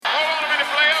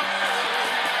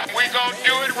gonna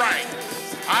do it right.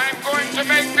 I'm going to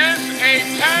make this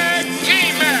a tag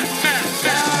team match.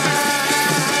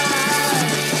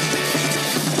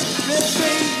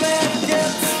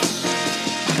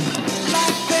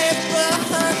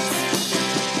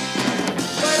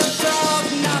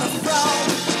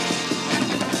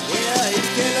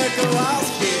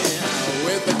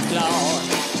 With a claw.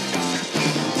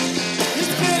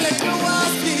 He's Killer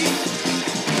Kowalski.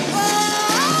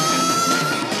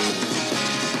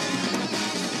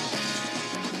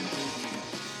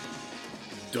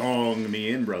 Dong me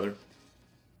in, brother.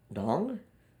 Dong?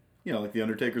 You know, like the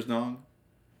Undertaker's dong.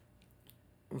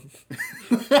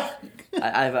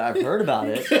 I've heard about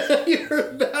it. You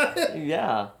heard about it?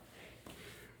 Yeah.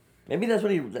 Maybe that's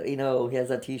what he has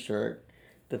that T-shirt,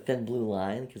 the thin blue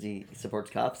line, because he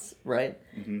supports cops, right?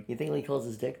 Mm-hmm. You think he calls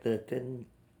his dick the thin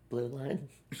blue line?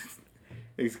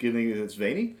 He's getting it's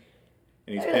veiny?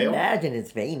 And he's I pale? imagine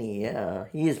it's veiny, yeah.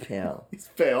 He is pale. He's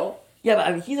pale? Yeah, but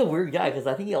I mean, he's a weird guy, because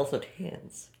I think he also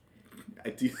tans. I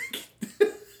do think...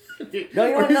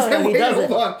 No, he doesn't.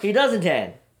 Hold on. He doesn't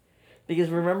tan. Because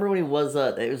remember when he was,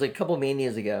 it was like a couple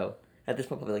manias ago, at this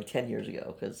point probably like 10 years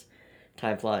ago, because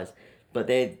time flies. But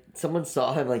someone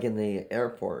saw him like in the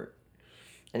airport,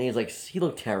 and he was like, he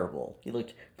looked terrible. He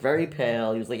looked very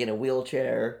pale. He was like in a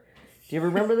wheelchair. Do you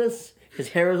remember this? His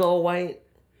hair is all white.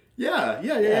 Yeah.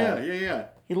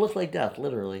 He looked like death,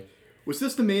 literally. Was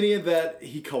this the mania that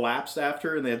he collapsed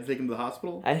after and they had to take him to the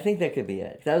hospital? I think that could be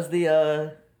it. That was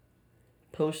the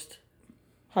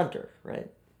post-Hunter, right?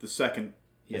 The second,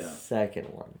 The yeah. second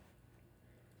one.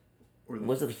 Or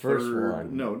Was it the first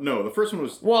one? No, the first one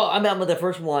was... Well, I meant the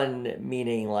first one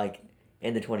meaning like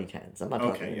in the 2010s. I'm not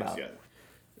talking Okay, about... yes,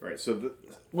 yeah. Right, so...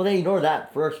 Well, they ignored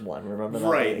that first one, remember that?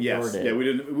 Right, They yes. ignored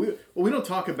it. Yeah, we don't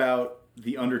talk about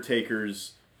The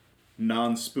Undertaker's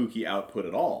non-spooky output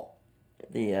at all.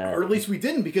 Or at least we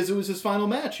didn't, because it was his final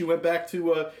match. He went back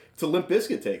to Limp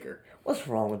Bizkit Taker. What's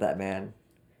wrong with that man?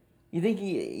 You think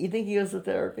he goes to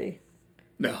therapy?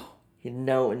 No.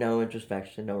 No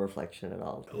introspection, no reflection at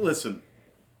all. Listen.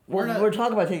 We're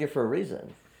talking about Taker for a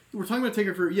reason. We're talking about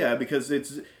Taker because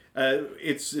it's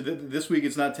this week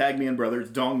it's not Tag Me In Brother, it's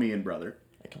Dong Me In Brother.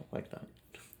 I don't like that.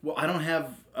 Well, I don't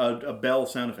have a bell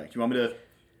sound effect. You want me to...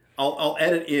 I'll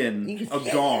edit in a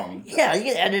gong. Yeah, you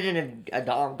can edit in a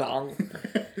dong.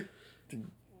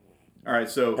 All right,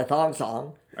 so... A thong song.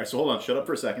 All right, so hold on. Shut up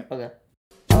for a second. Okay.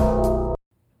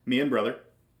 Me and brother.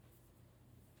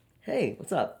 Hey,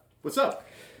 what's up? What's up?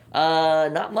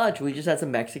 Not much. We just had some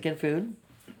Mexican food.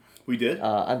 We did?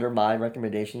 Under my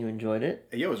recommendation, you enjoyed it.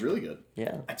 Yeah, it was really good.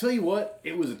 Yeah. I tell you what,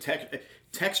 it was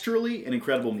texturally an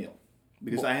incredible meal.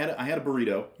 Because I had a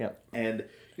burrito. Yeah. And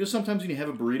sometimes when you have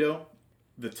a burrito,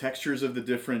 the textures of the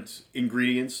different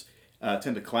ingredients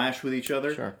tend to clash with each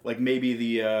other. Sure. Like maybe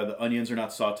the onions are not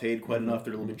sautéed quite enough;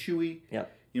 they're a little bit chewy. Yeah.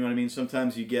 You know what I mean?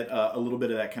 Sometimes you get a little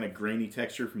bit of that kind of grainy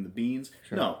texture from the beans.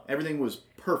 Sure. No, everything was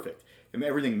perfect, and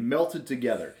everything melted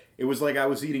together. It was like I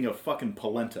was eating a fucking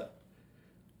polenta.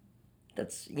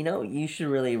 That's you should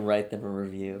really write them a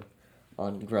review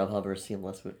on Grubhub or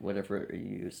Seamless, whatever you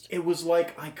used. It was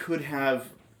like I could have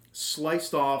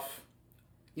sliced off,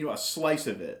 a slice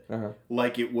of it,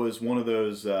 like it was one of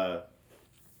those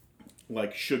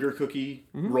like sugar cookie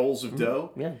rolls of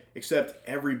dough. Yeah. Except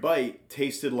every bite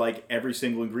tasted like every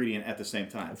single ingredient at the same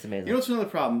time. That's amazing. You know what's another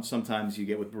problem sometimes you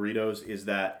get with burritos is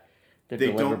that They're they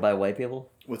delivered don't. by white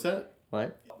people? What's that?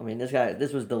 What? I mean,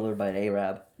 this was delivered by an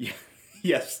Arab. Yeah.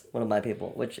 Yes. One of my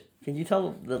people. Which, can you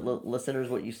tell the listeners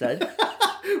what you said?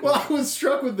 Well, I was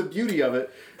struck with the beauty of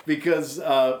it because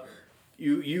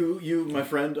you, my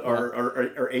friend,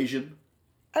 are Asian.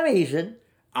 I'm Asian.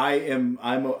 I'm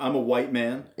a white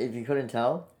man. If you couldn't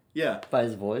tell Yeah. by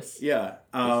his voice. Yeah.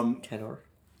 Tenor.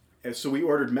 So we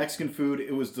ordered Mexican food.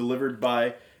 It was delivered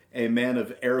by a man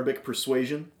of Arabic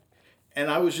persuasion, and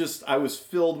I was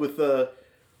filled with a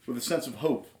sense of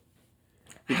hope.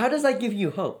 How does that give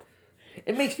you hope?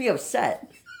 It makes me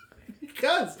upset.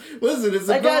 Because listen, it's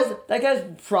That guy's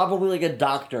probably like a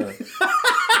doctor.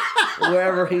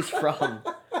 Wherever he's from.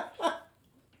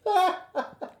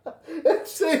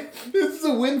 this is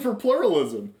a win for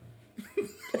pluralism.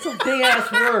 It's a big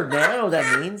ass word, man. I don't know what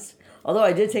that means. Although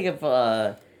I did take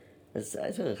I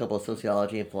took a couple of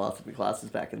sociology and philosophy classes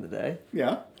back in the day.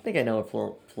 Yeah. I think I know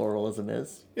what pluralism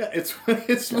is. Yeah, it's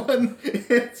when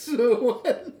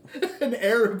an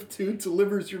Arab dude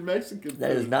delivers your Mexican food.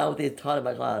 That is not what they taught in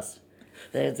my class.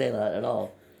 They didn't say that at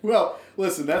all. Well,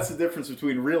 listen, that's the difference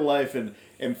between real life and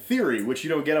theory, which you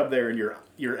don't get up there in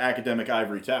your academic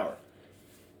ivory tower.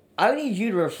 I need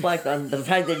you to reflect on the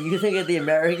fact that you think that the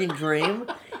American dream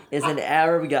is an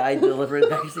Arab guy delivering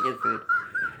Mexican food.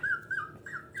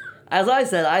 As I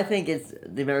said, I think it's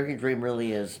the American dream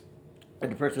really is,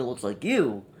 and the person who looks like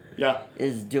you Yeah.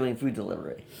 is doing food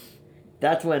delivery.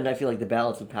 That's when I feel like the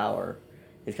balance of power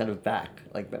is kind of back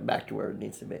to where it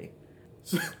needs to be.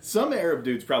 Some Arab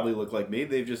dudes probably look like me.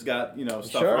 They've just got,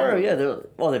 stuff Sure, wrong.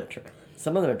 yeah.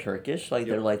 Some of them are Turkish, like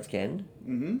they're Yep. light skinned.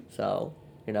 Mm-hmm. So,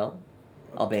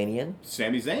 Albanian.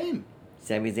 Sami Zayn.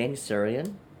 Sami Zayn,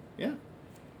 Syrian. Yeah.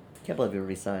 Can't believe he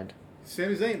resigned.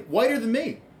 Sami Zayn. Whiter than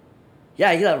me.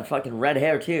 Yeah, he got fucking red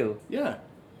hair too. Yeah.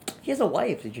 He has a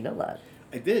wife. Did you know that?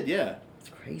 I did, yeah. It's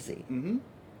crazy. Mm-hmm.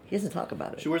 He doesn't talk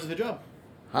about it. She wears the hijab.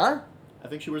 Huh? I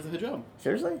think she wears the hijab.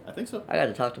 Seriously? I think so. I got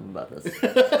to talk to him about this.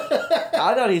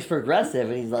 I thought he's progressive,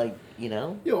 and he's like,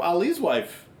 Yo, Ali's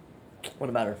wife. what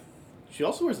about her? She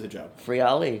also wears the hijab. Free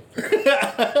Ali.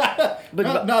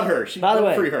 Not her. She By the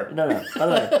way, free her. No. By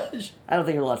the way, I don't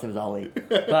think her last name is Ali.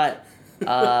 But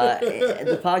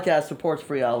the podcast supports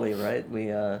Free Ali, right? We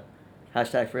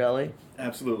hashtag Free Ali.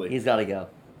 Absolutely. He's got to go.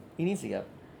 He needs to go.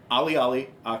 Ali,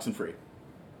 oxen free.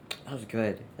 That was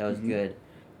good. That was good.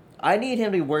 I need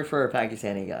him to work for a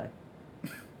Pakistani guy.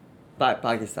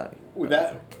 Pakistani. With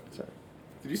that, Sorry.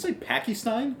 did you say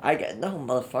Pakistan? No,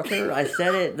 motherfucker. I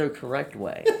said it the correct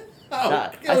way.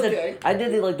 Oh, I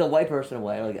did it like the white person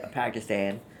way, like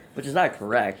Pakistan, which is not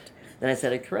correct. Then I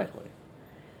said it correctly.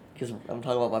 Because I'm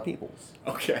talking about my peoples.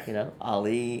 Okay.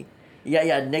 Ali. You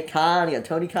got Nick Khan, you got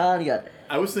Tony Khan, you got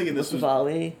I was thinking this was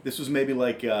Ali. This was maybe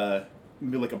like a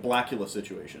Blackula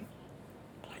situation.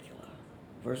 Blackula.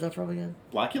 Where's that from again?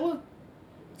 Blackula?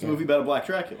 It's a Yeah. movie about a black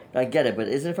Dracula. I get it, but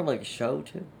isn't it from like a show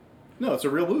too? No, it's a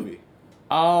real movie.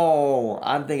 Oh,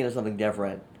 I'm thinking of something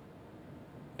different.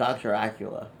 Dr.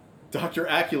 Acula. Dr.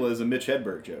 Acula is a Mitch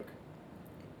Hedberg joke.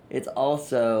 It's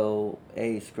also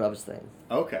a Scrubs thing.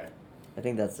 Okay. I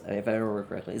think that's, if I remember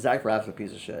correctly. Zach Braff's a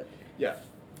piece of shit. Yeah.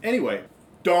 Anyway,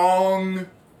 dong.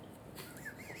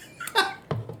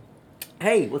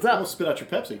 Hey, what's up? Almost spit out your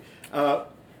Pepsi.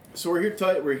 So we're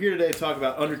here today to talk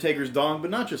about Undertaker's dong, but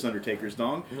not just Undertaker's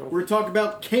dong. We're going to talk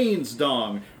about Kane's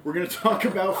dong. We're going to talk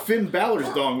about Finn Balor's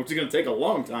dong, which is going to take a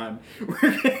long time. We're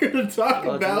going to talk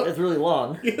about... It's really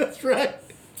long. Yeah, that's right.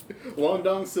 Long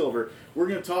Dong Silver. We're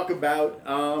going to talk about...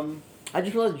 I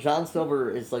just realized John Silver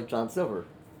is like John Silver.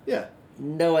 Yeah.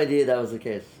 No idea that was the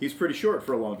case. He's pretty short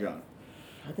for a Long John.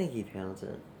 I think he pounds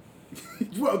it.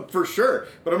 Well, for sure.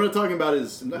 But I'm not talking about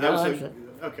his...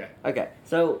 Okay. Okay,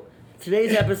 so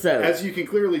today's episode... As you can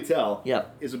clearly tell,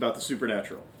 Yep. is about the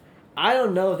supernatural. I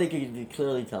don't know if they can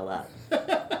clearly tell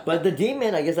that. But the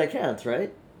demon, I guess that counts,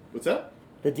 right? What's that?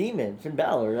 The demon, Finn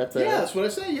Balor, that's a... Yeah, that's what I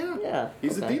say, yeah. Yeah,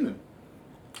 He's a okay. demon.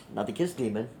 Not the Kiss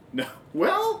demon. No.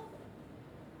 Well,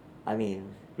 I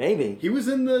mean, maybe. he was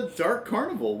in the Dark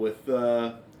Carnival with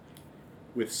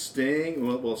Sting.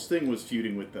 Well, Sting was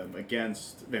feuding with them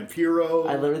against Vampiro.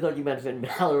 I literally thought you meant Finn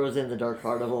Balor was in the Dark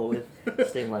Carnival with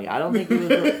Sting. Like, I don't think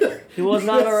he was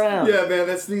not around. Yeah, man,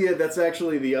 that's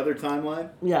actually the other timeline.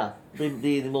 Yeah, the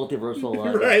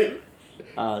multiversal. Right.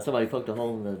 Somebody poked a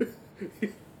hole in the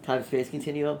time-space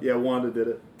continuum. Yeah, Wanda did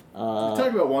it. We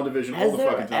talk about WandaVision all Has the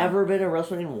there fucking time. ever been a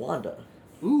wrestler named Wanda?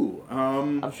 Ooh,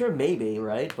 I'm sure maybe,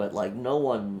 right? But, like, no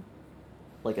one,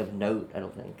 like, of note, I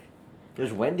don't think.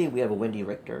 There's Wendy. We have a Wendy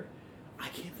Richter. I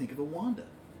can't think of a Wanda.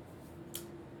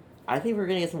 I think we're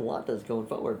going to get some Wandas going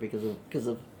forward because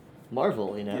of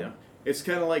Marvel, you know? Yeah. It's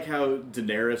kind of like how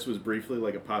Daenerys was briefly,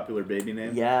 like, a popular baby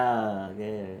name. Yeah.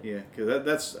 Yeah, because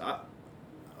that's...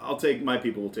 my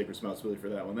people will take responsibility for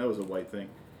that one. That was a white thing.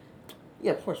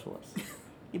 Yeah, of course it was.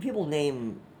 You people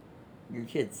name your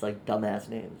kids, like, dumbass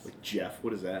names. Like Jeff,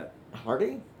 what is that?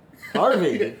 Harvey?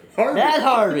 Harvey. Harvey. Matt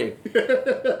Harvey.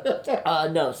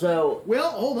 No, so...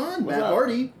 Well, hold on, What's Matt up?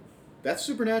 Hardy. That's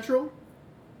supernatural.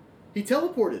 He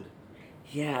teleported.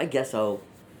 Yeah, I guess so.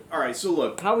 All right, so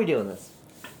look, How are we doing this?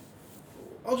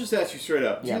 I'll just ask you straight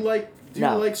up. Yeah. Do you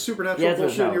No. like supernatural Yeah,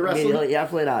 bullshit in your wrestling? immediately,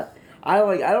 absolutely not. I don't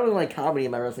really like comedy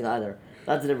in my wrestling either.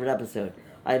 That's a different episode.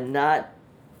 I'm not...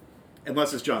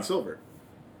 Unless it's John Silver.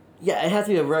 Yeah, it has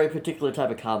to be a very particular type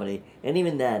of comedy. And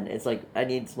even then, it's like, I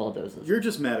need small doses. You're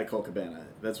just mad at Colt Cabana.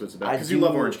 That's what it's about. I Because you do-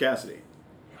 love Orange Cassidy.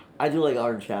 I do like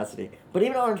Orange Cassidy. But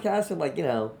even Orange Cassidy, like,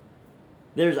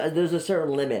 there's a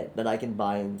certain limit that I can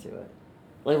buy into it.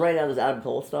 Like, right now, there's Adam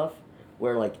Cole stuff,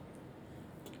 where, like,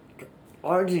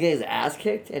 Orange is getting his ass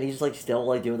kicked, and he's just, like, still,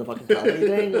 like, doing the fucking comedy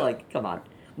thing. Like, come on.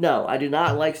 No, I do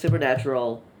not like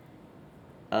supernatural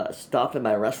stuff in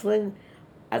my wrestling.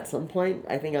 At some point,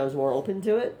 I think I was more open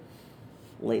to it.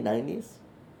 Late 90s.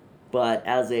 But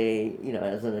as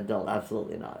an adult,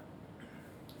 absolutely not.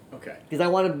 Okay. Because I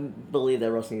want to believe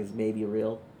that wrestling is maybe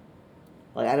real.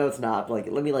 Like, I know it's not, but,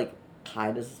 like, let me, like,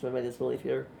 kind of suspend my disbelief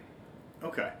here.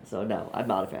 Okay. So, no, I'm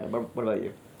not a fan. What about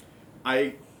you?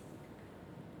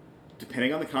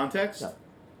 depending on the context, Yeah.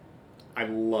 I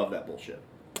love that bullshit.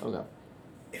 Okay.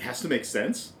 It has to make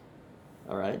sense.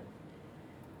 All right.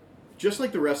 Just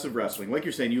like the rest of wrestling. Like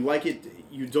you're saying, you like it,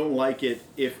 you don't like it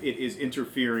if it is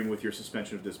interfering with your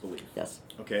suspension of disbelief. Yes.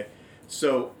 Okay?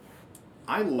 So,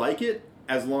 I like it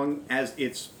as long as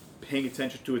it's paying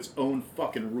attention to its own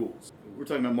fucking rules. We're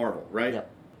talking about Marvel, right? Yep.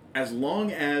 As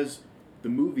long as the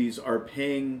movies are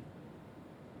playing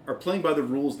by the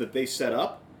rules that they set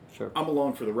up, Sure. I'm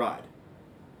along for the ride.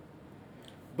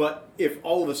 But if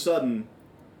all of a sudden,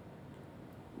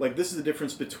 like, this is the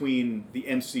difference between the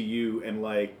MCU and,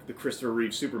 like, the Christopher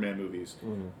Reeve Superman movies,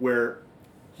 where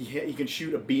he can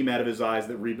shoot a beam out of his eyes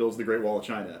that rebuilds the Great Wall of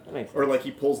China. That makes Or, sense. like,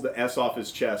 he pulls the S off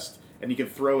his chest and he can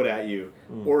throw it at you.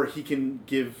 Or he can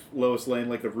give Lois Lane,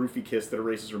 like, the roofie kiss that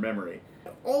erases her memory.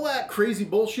 All that crazy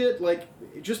bullshit, like,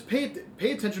 just pay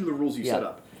attention to the rules you Yeah, set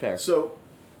up. fair. So,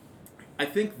 I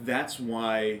think that's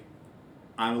why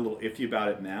I'm a little iffy about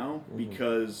it now,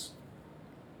 because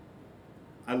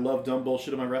I love dumb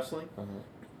bullshit in my wrestling,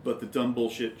 but the dumb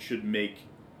bullshit should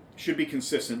be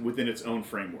consistent within its own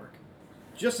framework.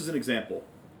 Just as an example,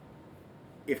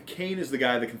 if Kane is the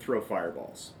guy that can throw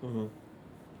fireballs,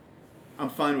 I'm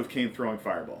fine with Kane throwing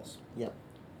fireballs. Yep.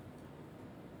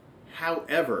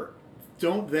 However,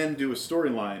 don't then do a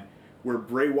storyline where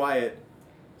Bray Wyatt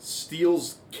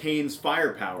steals Kane's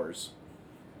fire powers,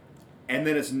 and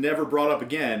then it's never brought up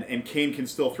again, and Kane can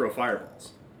still throw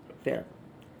fireballs. Fair.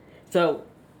 So,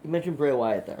 you mentioned Bray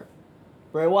Wyatt there.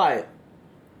 Bray Wyatt,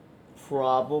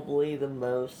 probably the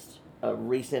most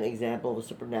recent example of a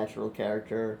supernatural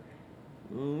character,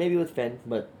 maybe with Finn,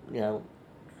 but,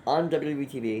 on WWE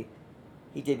TV,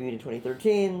 he debuted in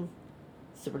 2013,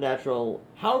 Supernatural.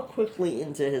 How quickly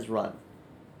into his run?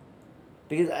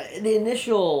 Because the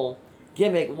initial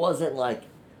gimmick wasn't like,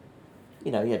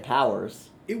 he had powers.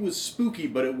 It was spooky,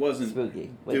 but it wasn't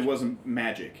Spooky. It wasn't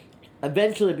magic.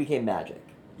 Eventually became magic,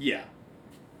 Yeah.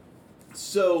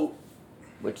 So,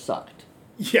 which sucked.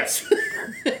 yes.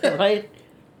 Right?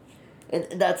 And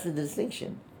that's the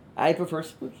distinction. I prefer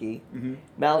spooky.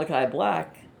 Malachi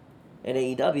Black in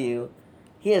AEW,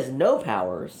 he has no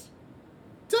powers.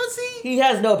 Does he? He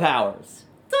has no powers.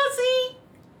 Does he?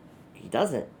 He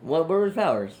doesn't. What were his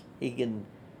powers? He can,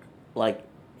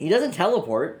 he doesn't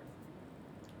teleport.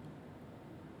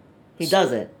 He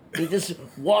doesn't. He just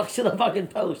walks to the fucking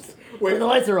post Wait. when the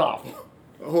lights are off.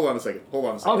 Hold on a second.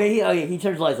 Okay, he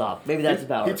turns the lights off. Maybe that's his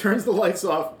power. He turns the lights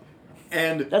off,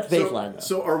 and That's baseline, though.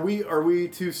 So are we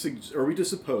to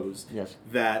suppose Yes.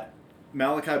 that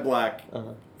Malachi Black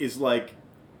is like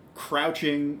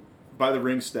crouching by the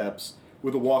ring steps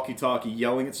with a walkie-talkie,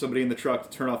 yelling at somebody in the truck to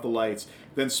turn off the lights,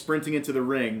 then sprinting into the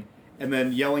ring, and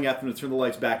then yelling at them to turn the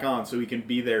lights back on so he can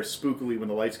be there spookily when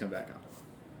the lights come back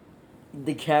on?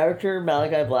 The character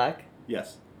Malachi Black?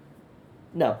 Yes.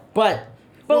 No, but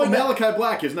Well, Malachi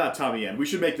Black is not Tommy End. We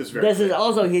should make this very this is clear.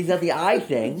 also he's got the eye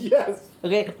thing. Yes.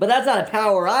 Okay, but that's not a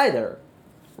power either,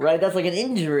 right? That's like an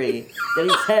injury that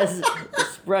he says is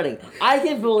spreading. I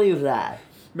can believe that.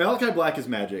 Malachi Black is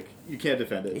magic. You can't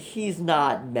defend it. He's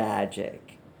not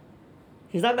magic.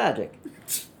 He's not magic.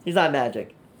 He's not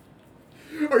magic.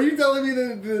 Are you telling me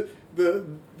the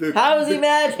How is he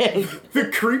magic? The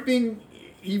creeping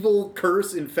evil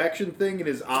curse infection thing in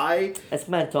his eye? It's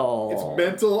mental. It's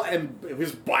mental and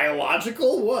his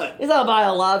biological? What? He's not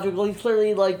biological. He's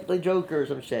clearly like the Joker or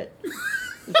some shit.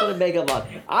 He's putting makeup on.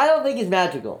 I don't think he's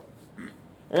magical,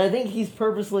 and I think he's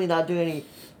purposely not doing any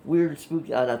weird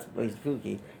spooky. He's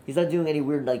spooky. He's not doing any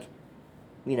weird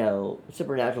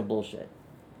supernatural bullshit.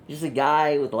 He's just a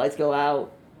guy with the lights go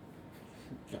out.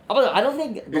 I don't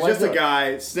think He's just a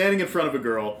guy standing in front of a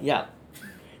girl. Yeah,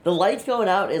 the lights going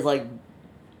out is like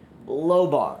low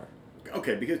bar.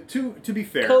 Okay, because to be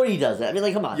fair, Cody does it. I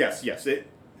mean, come on. Yes.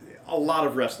 A lot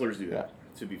of wrestlers do that.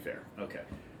 Yeah. To be fair, okay.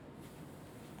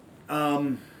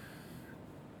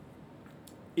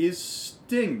 Is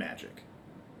Sting magic?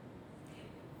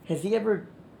 Has he ever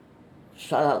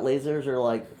shot out lasers or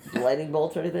lightning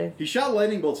bolts or anything? He shot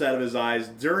lightning bolts out of his eyes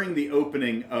during the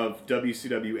opening of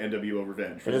WCW NWO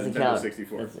Revenge for It the doesn't Nintendo count.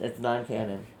 64. It's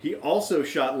non-canon. He also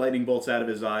shot lightning bolts out of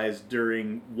his eyes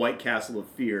during White Castle of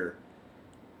Fear,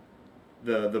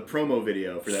 the promo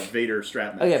video for that Vader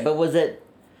strap match. Okay, but was it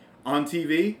On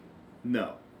TV?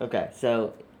 No. okay?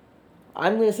 So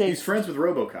I'm gonna say He's friends with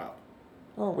RoboCop.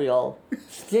 oh, we all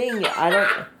Sting.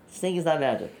 Sting is not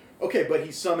magic. Okay, but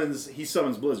he summons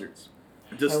blizzards.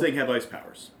 Does Sting have ice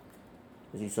powers?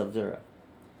 Is he Sub-Zero?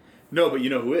 No, but you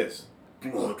know who is?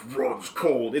 Blood runs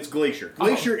cold. It's Glacier.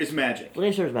 Glacier is magic.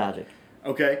 Glacier's magic.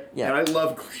 Okay? Yeah. And I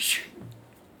love Glacier.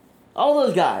 All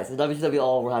those guys in WCW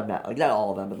all had magic. Like, not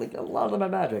all of them, but like a lot of them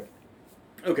had magic.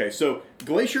 Okay, so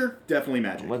Glacier definitely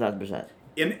magic. 1,000%.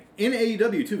 In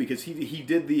AEW too, because he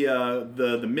did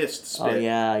the mist spit. Oh,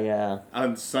 yeah.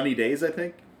 On Sunny Days, I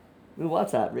think. We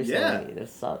watched that recently. Yeah. It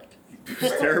sucked.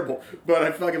 It's terrible, but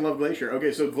I fucking love Glacier.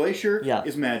 Okay, so Glacier Yeah.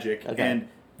 is magic, Okay. and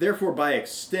therefore by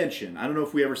extension, I don't know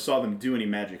if we ever saw them do any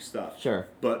magic stuff. Sure.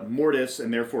 But Mortis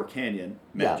and therefore Canyon,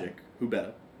 magic. Who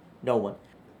better? No one.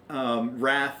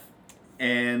 Wrath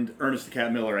and Ernest the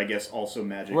Cat Miller, I guess, also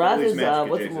magic. Wrath At least is,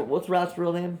 magic what's adjacent. Wrath's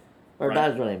real name? Or Brian.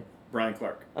 Bad's real name? Brian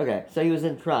Clark. Okay, so he was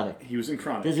in Chronic. He was in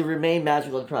Chronic. Does he remain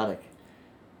magical in Chronic?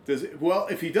 Well,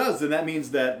 if he does, then that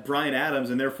means that Brian Adams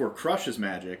and therefore Crush is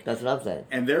magic. That's what I'm saying.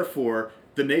 And therefore,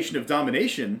 the Nation of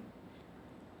Domination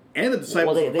and the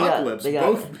Disciples Well, of they got- Apocalypse, they got-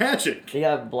 both magic. They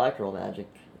got Black Girl magic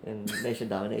in Nation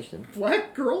Domination.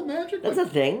 Black girl magic? That's a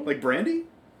thing. Like Brandy?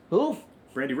 Who?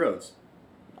 Brandy Rhodes.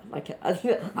 I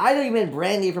thought you meant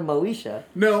Brandy from Moesha.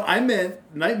 No, I meant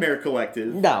Nightmare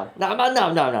Collective. No.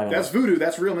 That's voodoo.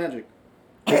 That's real magic.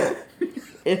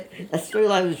 If that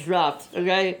storyline was dropped,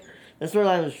 okay? The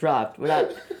storyline was dropped. We're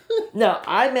not. No,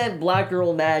 I meant Black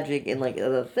Girl magic in like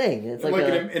the thing. It's like,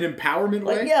 an empowerment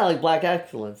like way? yeah, like Black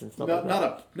Excellence and stuff Not, like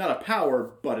that. not a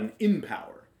power, but an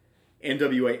empower.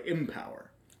 NWA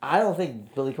empower. I don't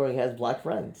think Billy Corgan has black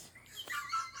friends.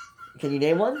 Can you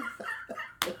name one?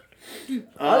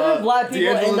 Other than black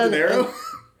people. D'Angelo and Dinero? and-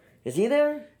 is he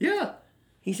there? Yeah,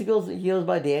 He goes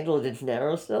by D'Angelo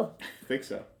Dinero still. I think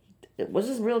so. What's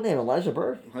his real name? Elijah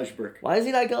Burke. Elijah Burke. Why is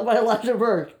he not going by Elijah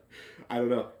Burke? I don't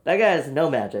know. That guy has no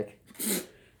magic.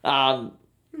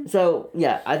 So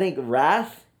yeah, I think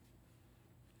Wrath,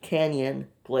 Canyon,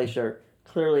 Glacier,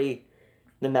 clearly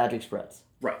the magic spreads.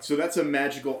 Right, so that's a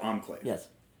magical enclave. Yes.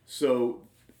 So,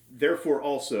 therefore,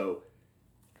 also,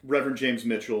 Reverend James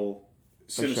Mitchell,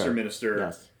 Sinister sure. Minister,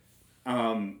 Yes.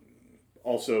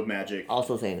 also magic.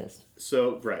 Also Satanist.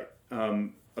 So, right.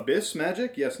 Abyss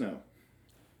magic? Yes, no.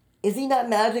 Is he not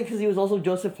magic because he was also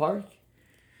Joseph Park?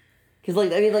 Because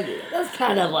that's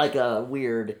kind of like a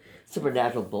weird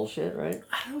supernatural bullshit, right?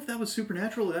 I don't know if that was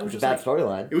supernatural. That was It's a just bad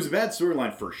storyline. It was a bad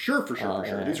storyline for sure. Oh,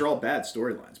 yeah. These are all bad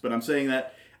storylines. But I'm saying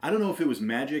that I don't know if it was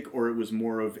magic or it was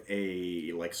more of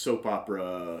a like soap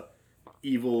opera,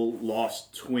 evil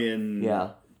lost twin,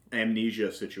 Yeah.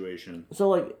 amnesia situation. So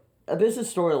like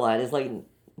Abyss's storyline is like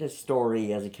his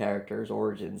story as a character, his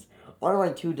origins aren't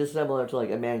like too dissimilar to like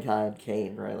a Mankind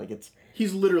Kane, right? Like it's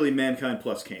He's literally Mankind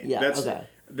plus Kane. Yeah, That's okay.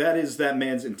 that is that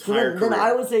man's so entire then career.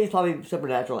 I would say he's probably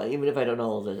supernatural, even if I don't know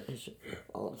all of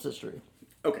his history.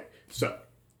 Okay, so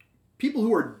people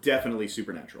who are definitely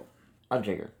supernatural: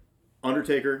 Undertaker,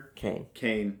 Undertaker, Kane,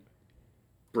 Kane,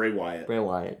 Bray Wyatt. Bray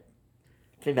Wyatt,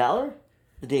 Finn Balor,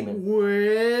 the Demon.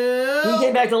 Well, He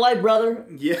came back to life, brother.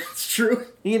 Yeah, it's true.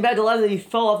 He came back to life and he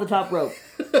fell off the top rope.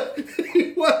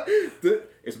 What?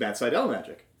 It's Matt Sydal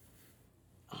magic.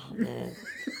 Oh man.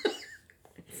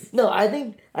 No, I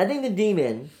think the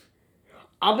Demon,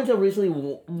 up until recently,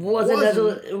 wasn't natural.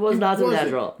 It was not wasn't.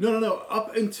 supernatural. No.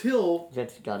 Up until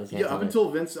Vince got his hands on up it. until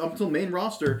Vince, up until main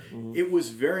roster, it was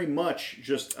very much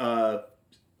just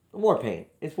War paint.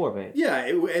 It's war paint. yeah.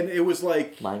 And it was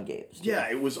like Mind games. yeah,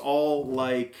 it was all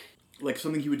like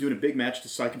something he would do in a big match to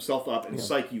psych himself up and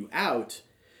psych you out,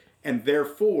 and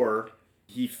therefore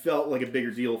he felt like a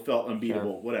bigger deal, felt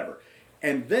unbeatable, whatever.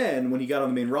 And then when he got on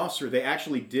the main roster, they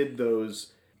actually did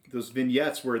those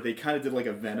vignettes where they kind of did like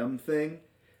a Venom thing,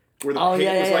 where the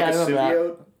paint was like I a remember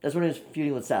symbiote. that. That's when he was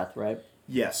feuding with Seth, right?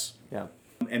 Yes. Yeah.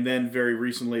 And then very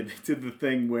recently they did the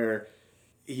thing where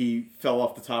he fell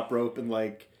off the top rope and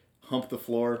like humped the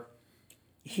floor.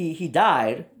 He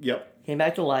died, Yep. came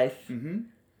back to life,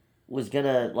 was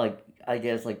gonna I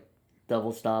guess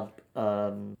double stomp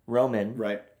Roman.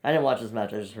 Right. I didn't watch this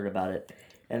match, I just heard about it.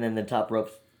 And then the top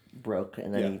rope broke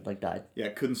and then he died. Yeah,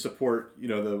 couldn't support,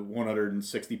 the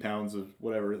 160 pounds of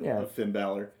whatever of Finn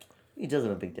Balor. He does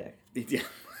have a big dick. Yeah.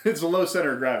 It's a low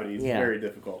center of gravity. It's very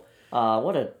difficult.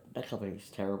 That company's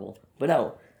terrible. But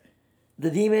no,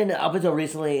 the Demon up until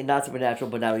recently not supernatural,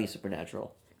 but now he's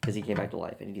supernatural because he came back to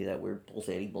life and he did that weird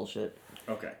pulsating bullshit.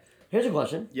 Okay. Here's a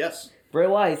question: Yes. Bray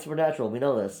Wyatt's supernatural. We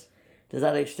know this. Does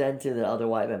that extend to the other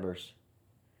Wyatt members?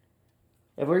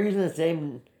 If we're using the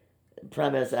same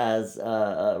premise as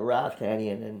Wrath,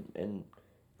 Canyon, and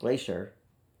Glacier,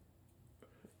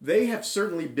 They have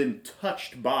certainly been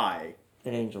touched by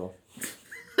an angel.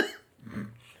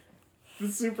 the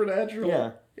supernatural.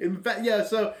 Yeah. In fact, yeah,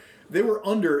 so they were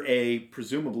under a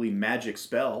presumably magic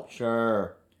spell.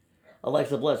 Sure.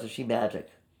 Alexa Bliss, is she magic?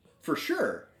 For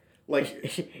sure.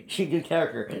 Like, She good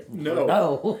character. No.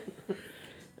 No.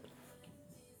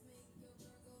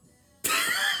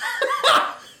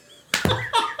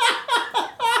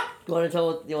 You want to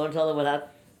tell them what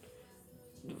happened?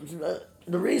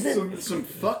 The reason Some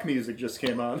fuck music just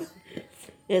came on.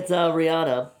 it's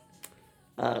Rihanna.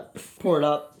 Pour it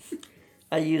up.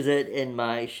 I use it in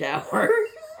my shower.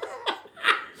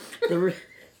 The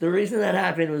reason that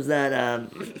happened was that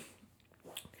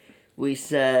we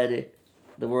said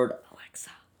the word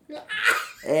Alexa,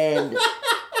 and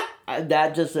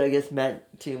that just I guess meant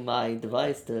to my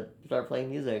device to start playing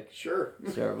music. Sure.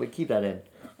 Sure, we keep that in.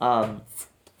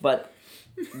 But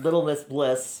Little Miss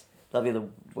Bliss, that'll be the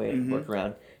way to work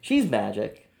around. She's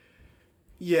magic.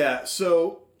 Yeah,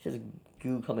 so... She has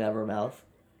goo coming out of her mouth.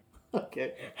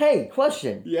 Okay. Hey,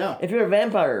 question. Yeah. If you're a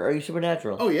vampire, are you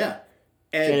supernatural? Oh, yeah.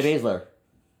 Shayna Edge. Baszler.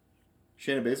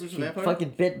 Shayna Baszler's a She vampire?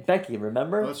 fucking bit Becky,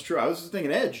 remember? Oh, that's true. I was just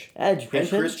thinking Edge. Edge, And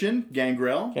Christian. Christian,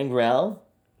 Gangrel. Gangrel.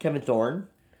 Kevin Thorne.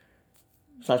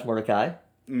 / Mordecai.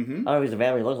 Mm-hmm. I don't know if he's a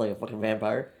vampire. He looks like a fucking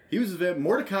vampire. He was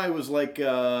Mordecai was like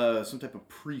some type of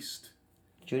priest.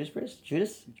 Judas Priest?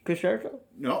 Judas? Chris Jericho?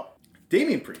 No.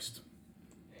 Damien Priest.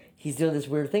 He's doing this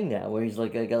weird thing now where he's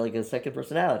like got like a second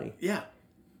personality. Yeah.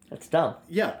 That's dumb.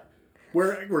 Yeah.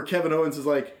 Where Kevin Owens is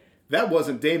like, that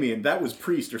wasn't Damien, that was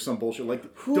Priest or some bullshit.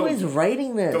 Like, Who is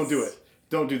writing this? Don't do it.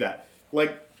 Don't do that.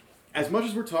 Like, as much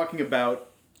as we're talking about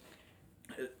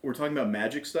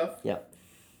magic stuff, Yeah.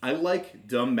 I like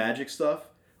dumb magic stuff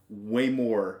way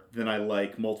more than I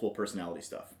like multiple personality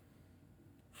stuff.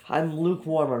 I'm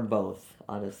lukewarm on both,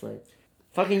 honestly.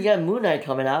 Fucking you got Moon Knight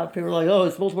coming out. People are like, oh,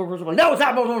 it's multiple personality. No, it's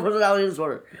not multiple personality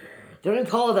disorder. They don't even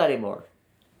call it that anymore.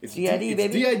 It's DID, it's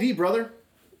baby. DID, brother.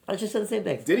 I just said the same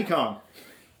thing. Diddy Kong.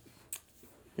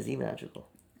 Is he magical?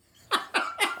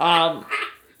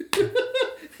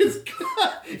 His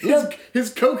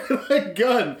coconut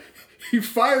gun, he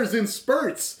fires in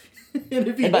spurts. And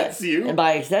if he hits you, and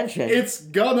by extension, it's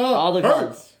gonna all the hurt.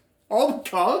 guns. All the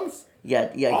Kongs? Yeah.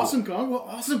 Awesome Kong? Well,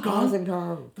 Awesome Kong. Awesome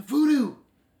Kong. The voodoo.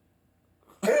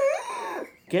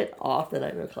 Get off the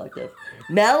Nightmare Collective.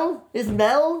 Mel? Is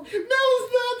Mel?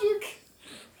 Mel's magic.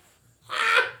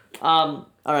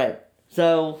 Alright.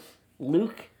 So,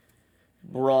 Luke,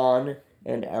 Braun,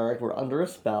 and Eric were under a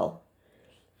spell.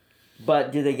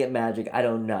 But did they get magic? I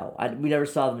don't know. We never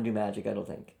saw them do magic, I don't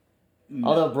think. No.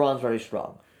 Although Braun's very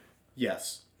strong.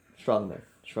 Yes. Strongman.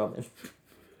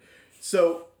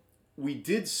 So, we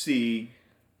did see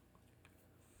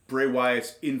Bray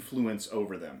Wyatt's influence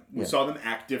over them. We saw them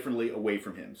act differently away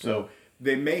from him. So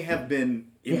they may have been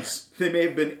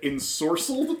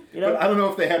ensorcelled, but I don't know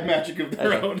if they had magic of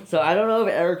their own. So I don't know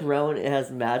if Eric Rowan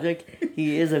has magic.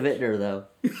 He is a vintner though.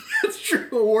 That's true.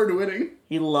 Award winning.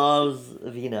 He loves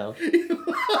vino. He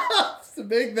loves to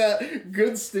make that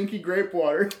good stinky grape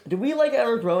water. Do we like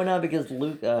Eric Rowan now because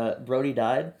Brody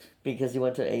died? Because he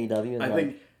went to AEW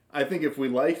and I think if we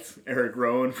liked Eric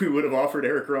Rowan, we would have offered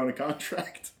Eric Rowan a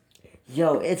contract.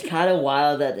 Yo, it's kind of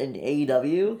wild that in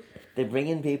AEW, they bring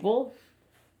in people,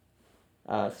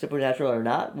 supernatural or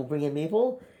not, will bring in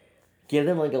people, give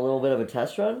them like a little bit of a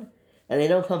test run, and they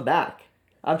don't come back.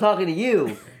 I'm talking to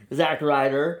you, Zack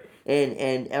Ryder,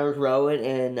 and Eric Rowan,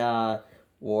 and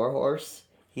Warhorse.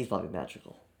 He's fucking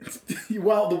magical.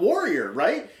 Well, the Warrior,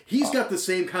 right? He's got the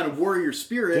same kind of warrior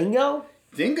spirit. Dingo?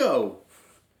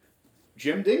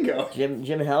 Jim Dingo. Jim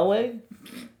Hellwig?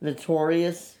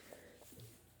 Notorious,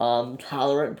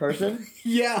 tolerant person?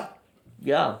 Yeah.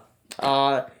 Yeah.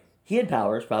 He had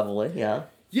powers, probably, yeah.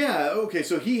 Yeah, okay,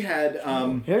 so he had...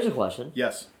 Here's a question.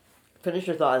 Yes. Finish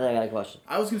your thought and then I got a question.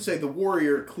 I was going to say the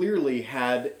Warrior clearly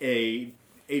had a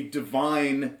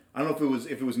divine... I don't know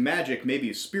if it was magic, maybe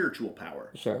a spiritual power.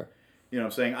 Sure. You know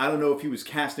what I'm saying? I don't know if he was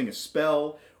casting a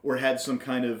spell or had some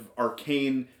kind of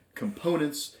arcane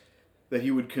components that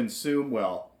he would consume.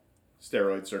 Well,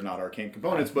 steroids are not arcane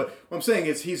components, but what I'm saying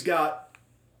is he's got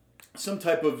some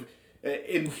type of...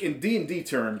 In D&D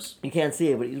terms... You can't see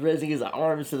it, but he's raising his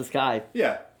arms to the sky.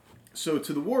 Yeah. So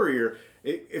to the Warrior,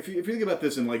 if you think about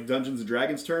this in like Dungeons and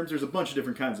Dragons terms, there's a bunch of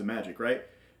different kinds of magic, right?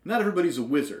 Not everybody's a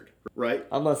wizard, right?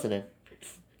 I'm listening.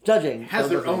 Judging. Has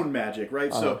their own magic,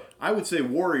 right? So I would say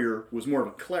Warrior was more of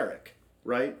a cleric,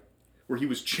 right? Where he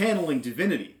was channeling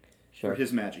divinity for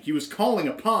his magic. He was calling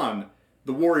upon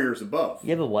the warriors above.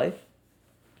 You have a wife?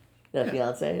 You have a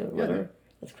fiance or whatever?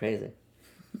 That's crazy.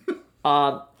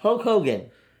 Hulk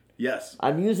Hogan. Yes.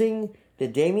 I'm using the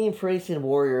Damian Priest and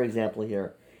Warrior example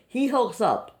here. He hulks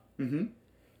up. Mm-hmm.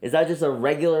 Is that just a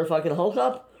regular fucking Hulk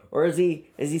up? Or is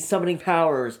he summoning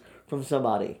powers from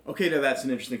somebody? Okay, now that's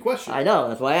an interesting question. I know,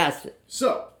 that's why I asked it.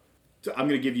 So I'm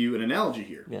going to give you an analogy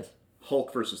here. Yes.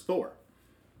 Hulk versus Thor.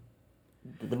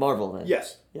 The Marvel then.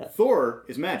 Yes. Yeah. Thor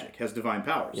is magic, has divine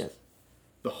powers. Yes.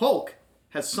 The Hulk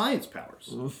has science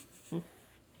powers.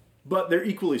 But they're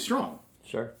equally strong.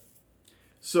 Sure.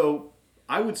 So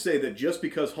I would say that just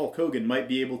because Hulk Hogan might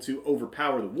be able to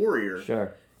overpower the Warrior,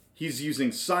 Sure. he's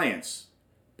using science.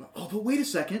 But wait a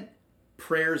second.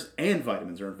 Prayers and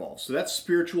vitamins are involved. So that's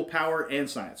spiritual power and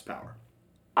science power.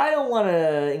 I don't want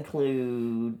to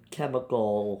include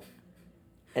chemical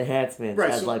enhancements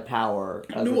Right, as so- like power.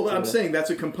 as No, well, a- I'm saying that's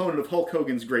a component of Hulk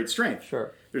Hogan's great strength.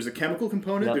 Sure. There's a chemical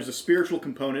component, Yep. there's a spiritual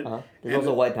component. There's and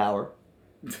also white power.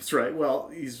 That's right. Well,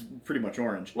 he's pretty much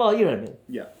orange. Well, you know what I mean.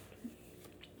 Yeah.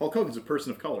 Hulk Hogan's a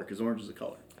person of color because orange is a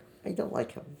color. I don't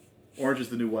like him. Orange is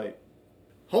the new white.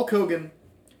 Hulk Hogan,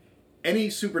 any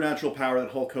supernatural power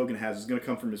that Hulk Hogan has is going to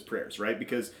come from his prayers, right?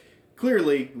 Because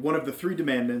clearly, one of the 3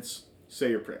 demandments,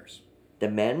 say your prayers.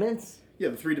 Demandments? Yeah,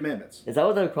 the 3 demandments. Is that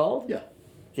what they're called? Yeah.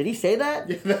 Did he say that?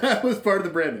 Yeah, that was part of the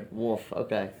branding. Wolf.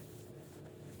 Okay.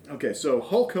 Okay, so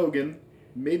Hulk Hogan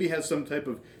maybe has some type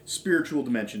of spiritual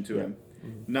dimension to him,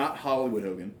 not Hollywood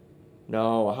Hogan.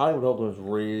 No, Hollywood Hogan was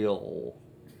real.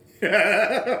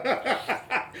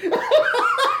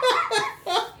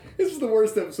 This is the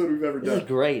worst episode we've ever This is done.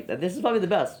 great. And this is probably the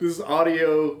best. This is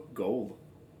audio gold.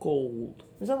 Gold.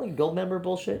 Is that like gold member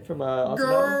bullshit from Austin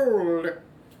Mountain? Gold.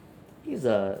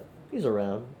 He's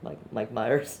around. Mike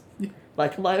Myers.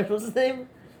 Michael Myers was his name?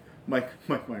 Mike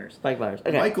Myers. Mike Myers.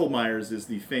 Okay. Michael Myers is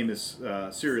the famous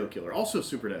serial killer, also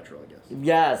supernatural, I guess.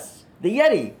 Yes. The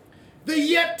Yeti. The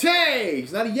Yeti!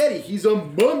 He's not a Yeti, he's a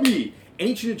mummy!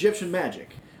 Ancient Egyptian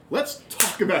magic. Let's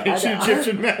talk about ancient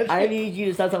Egyptian magic. I need you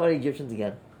to stop talking about Egyptians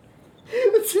again.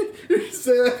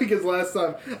 Say that because last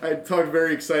time I talked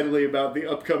very excitedly about the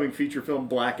upcoming feature film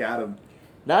Black Adam.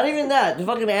 Not even that. The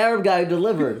fucking Arab guy who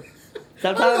delivered. Stop I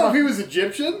don't talking know about... if he was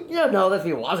Egyptian. You don't know if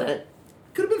he wasn't.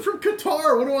 Could have been from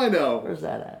Qatar, what do I know? Where's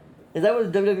that at? Is that where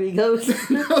the WWE goes?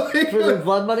 No, they For their go,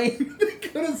 blood money? they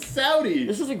go to Saudi.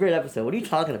 This is a great episode. What are you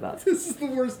talking about? This is the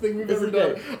worst thing we've This ever is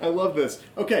done. good. I love this.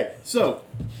 Okay, so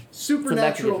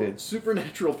Mexican food.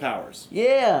 supernatural powers.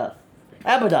 Yeah.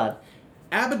 Abaddon.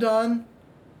 Abaddon,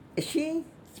 Is she?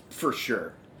 for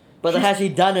sure. But She's- has she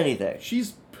done anything?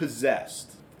 She's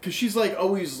possessed. Because she's like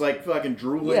always like fucking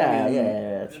drooling. Yeah, and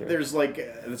yeah, that's true. There's like,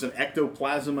 there's an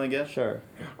ectoplasm, I guess. Sure.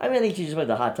 I mean, I think she just went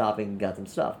to Hot Topic and got some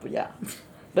stuff, but yeah.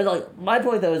 But, like, my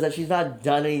point, though, is that she's not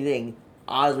done anything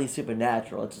oddly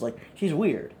supernatural. It's just like, she's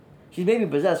weird. She's maybe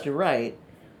possessed, you're right,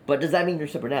 but does that mean you're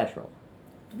supernatural?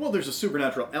 Well, there's a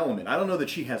supernatural element. I don't know that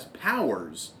she has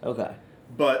powers, Okay.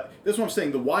 but that's what I'm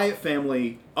saying. The Wyatt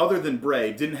family, other than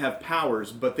Bray, didn't have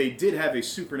powers, but they did have a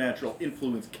supernatural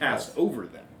influence cast over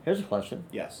them. Here's a question.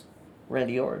 Yes.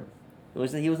 Randy Orton. He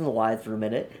was in the Wyatts for a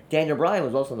minute. Daniel Bryan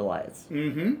was also in the Wyatts.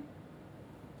 Mm-hmm.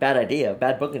 Bad idea.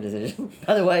 Bad booking decision,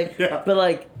 by the way. Yeah. But,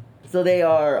 like, so they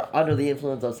are under the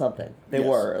influence of something. They Yes.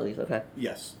 were, at least. Okay.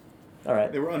 Yes. All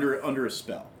right. They were under a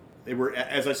spell. They were,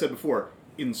 as I said before,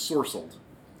 ensorcelled.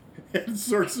 And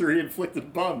sorcery inflicted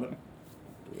upon them.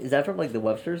 Is that from, like, the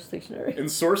Webster's Dictionary?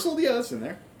 Ensorcelled? Yeah, that's in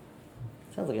there.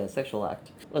 Sounds like a sexual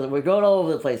act. Listen, we're going all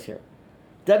over the place here.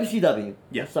 WCW.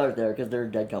 Yeah. Let's start there because they're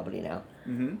a dead company now.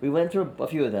 Mm-hmm. We went through a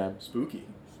few of them. Spooky.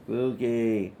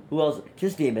 Spooky. Who else?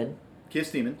 Kiss Demon.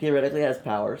 Kiss Demon. Theoretically has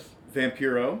powers.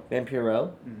 Vampiro.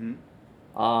 Vampiro. Mm-hmm.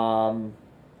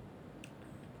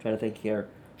 Trying to think here.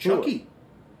 Chucky.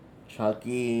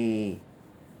 Chucky.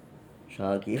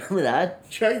 Remember that?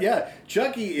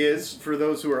 Chucky is, for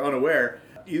those who are unaware,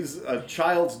 is a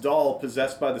child's doll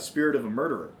possessed by the spirit of a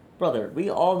murderer. Brother, we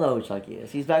all know who Chucky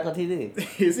is. He's back on TV.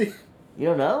 Is he? You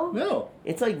don't know? No.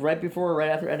 It's like right before or right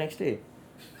after NXT.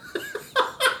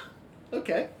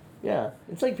 Okay. Yeah.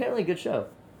 It's like apparently a good show.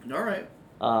 All right.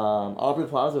 Aubrey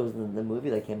Plaza was in the movie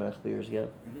that came out a couple years ago.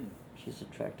 Mhm. She's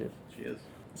attractive. She is.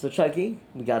 So Chucky,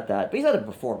 we got that. But he's not a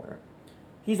performer.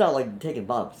 He's not like taking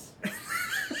bumps.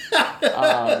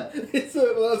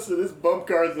 Listen, this bump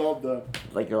card's all done.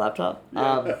 Like your laptop.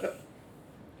 Yeah.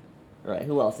 Right,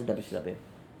 who else in WCW?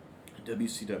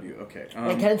 WCW, okay.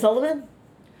 And Ken Sullivan?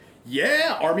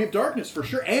 Yeah, Army of Darkness, for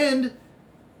sure. And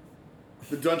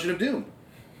the Dungeon of Doom.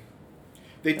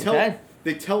 They Okay.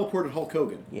 They teleported Hulk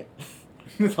Hogan. Yeah.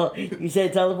 So, you say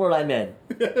teleport, I'm in.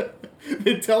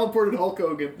 They teleported Hulk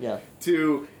Hogan Yeah.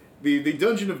 to the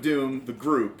Dungeon of Doom, the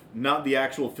group, not the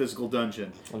actual physical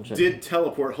dungeon, Dungeon. did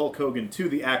teleport Hulk Hogan to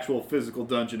the actual physical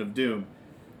Dungeon of Doom,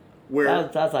 where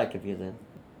That's not confusing.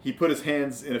 he put his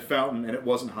hands in a fountain and it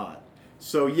wasn't hot.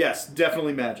 So yes,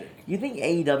 definitely magic. You think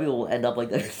AEW will end up like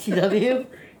WCW?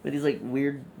 With these like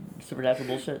weird supernatural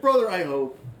bullshit? Brother, I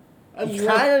hope. I You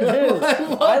love- kind of do.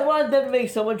 love- I want them to make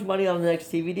so much money on the next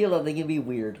TV deal that they can be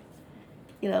weird.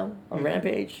 You know, on Mm-hmm.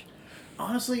 Rampage.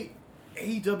 Honestly,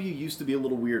 AEW used to be a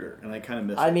little weirder, and I kind of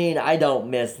miss I it. mean, I don't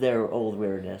miss their old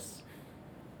weirdness.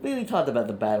 We talked about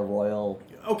the Battle Royal.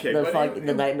 okay, the but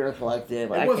the Nightmare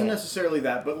Collective. It wasn't necessarily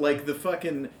that, but like the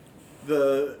fucking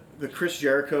the Chris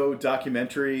Jericho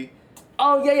documentary.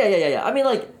 Oh yeah. I mean,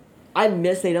 like, I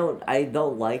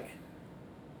don't like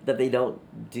that they don't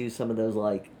do some of those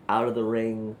like out of the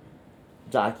ring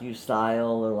docu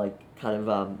style or like kind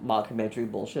of mockumentary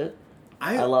bullshit.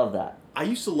 I love that. I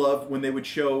used to love when they would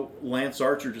show Lance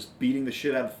Archer just beating the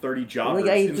shit out of 30 jobbers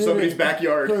Like, in somebody's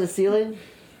backyard. Through the ceiling?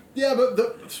 Yeah,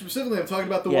 but specifically I'm talking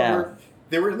about the one where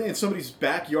they were in somebody's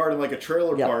backyard in like a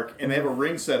trailer park and they have a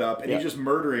ring set up and he's just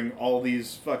murdering all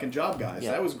these fucking job guys.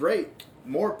 That was great.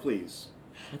 More, please.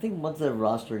 I think once the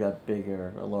roster got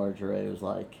bigger or larger, it was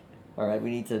like, all right, we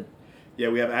need to... Yeah,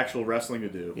 we have actual wrestling to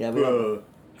do. Yeah,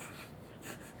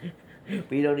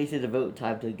 we don't need to devote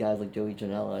time to guys like Joey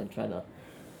Janela and trying to,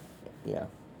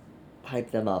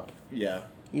 hype them up. Yeah.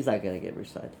 He's not going to get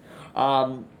re-signed.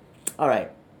 All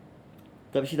right.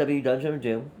 WCW Dungeon of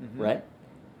Doom, right?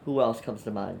 Who else comes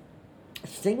to mind?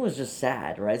 Sting was just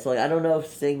sad, right? So, like, I don't know if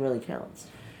Sting really counts.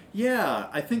 Yeah,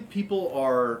 I think people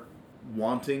are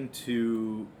wanting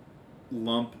to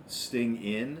lump Sting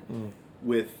in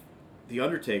with The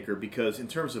Undertaker because in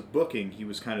terms of booking, he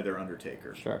was kind of their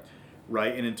Undertaker. Sure.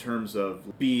 Right? And in terms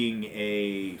of being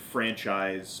a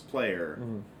franchise player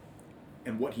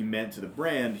and what he meant to the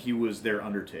brand, he was their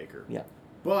Undertaker. Yeah.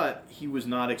 But he was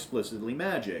not explicitly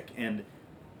Magic. And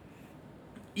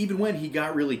even when he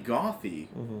got really gothy,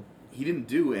 he didn't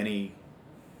do any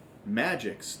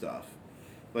Magic stuff.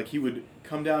 Like, he would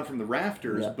come down from the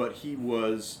rafters, but he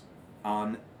was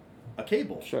on a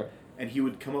cable. Sure. And he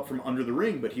would come up from under the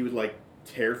ring, but he would, like,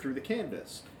 tear through the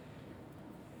canvas.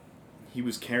 He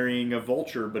was carrying a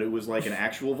vulture, but it was like an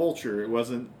actual vulture. It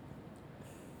wasn't...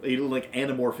 He didn't, like,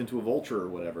 anamorph into a vulture or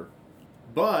whatever.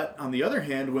 But, on the other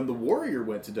hand, when the Warrior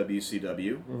went to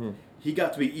WCW, he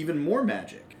got to be even more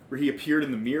Magic. Where he appeared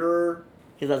in the mirror.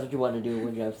 Because that's what you want to do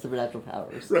when you have supernatural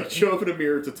powers. Right, show up in a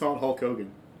mirror to taunt Hulk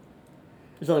Hogan.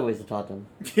 There's other ways to taunt him.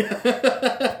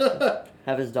 Yeah.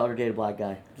 Have his daughter date a black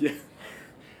guy. Yeah.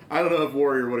 I don't know if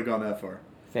Warrior would have gone that far.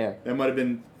 Fair. That might have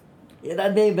been... Yeah,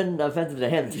 that may have been offensive to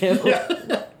him, too.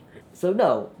 Yeah. So,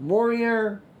 no.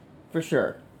 Warrior, for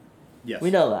sure. Yes.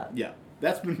 We know that. Yeah.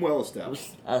 That's been well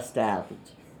established.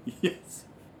 Established. Yes.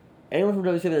 Anyone from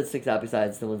WCW that sticks out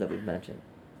besides the ones that we've mentioned?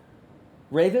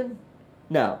 Raven?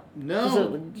 No. No.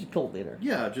 Just a cult leader.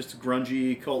 Yeah, just a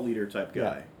grungy cult leader type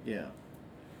guy. Yeah.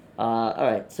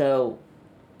 Alright, so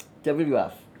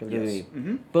WWF. WWE. Yes.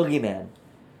 Mm-hmm. Boogeyman.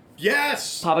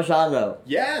 Yes! Papa Shango.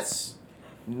 Yes!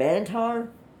 Mantar?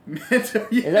 Yeah. Is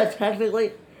that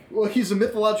technically... Well, he's a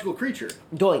mythological creature.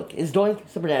 Doink. Is Doink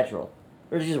supernatural?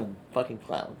 Or is he just a fucking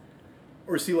clown?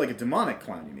 Or is he like a demonic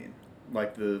clown, you mean?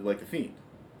 Like the Fiend?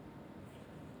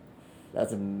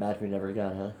 That's a match we never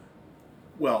got, huh?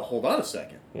 Well, hold on a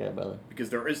second. Yeah, brother.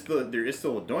 Because there is still a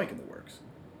Doink in the works.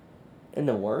 In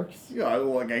the works? Yeah,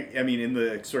 like I mean, in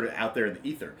the sort of out there in the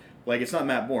ether. Like, it's not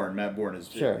Matt Bourne. Matt Bourne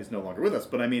is no longer with us.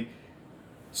 But I mean,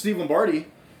 Steve Lombardi.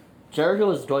 Jericho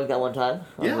was Doink that one time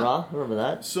on Raw. Remember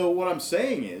that? So what I'm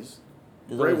saying is,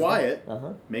 Bray Wyatt,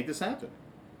 make this happen.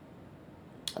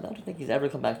 I don't think he's ever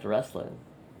come back to wrestling.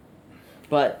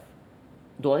 But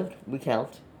Doink, we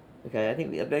count. Okay, I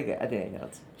think it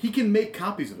counts. He can make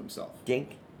copies of himself.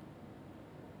 Dink.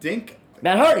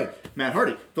 Matt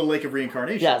Hardy, the Lake of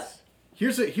Reincarnation. Yes.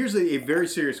 Here's a very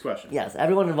serious question. Yes,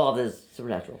 everyone involved is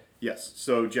supernatural. Yes.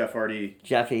 So Jeff Hardy,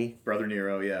 Jeffy, Brother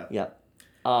Nero, yeah. Yeah.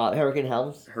 Hurricane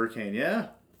Helms. Hurricane, yeah.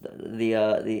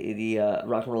 The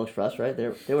Rock and Roll Express, right?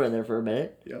 They were in there for a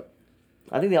minute. Yep.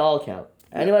 I think they all count.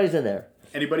 Anybody's in there.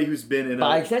 Anybody who's been in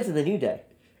by extension, the New Day.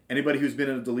 Anybody who's been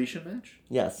in a deletion match.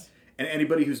 Yes. And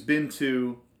anybody who's been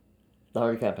to the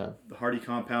Hardy compound. The Hardy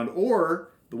compound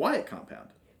or the Wyatt compound.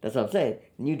 That's what I'm saying.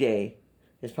 New Day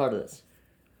is part of this.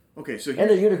 Okay, so and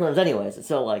they're unicorns anyways. It's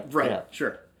so like right,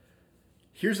 sure.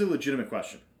 Here's a legitimate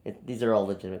question. These are all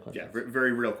legitimate questions. Yeah,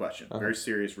 very real question. Very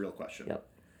serious, real question. Yep.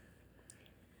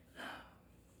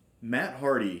 Matt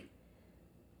Hardy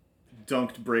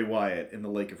dunked Bray Wyatt in the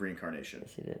Lake of Reincarnation.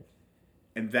 Yes, he did.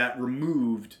 And that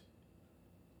removed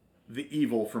the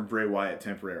evil from Bray Wyatt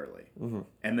temporarily. Mm-hmm.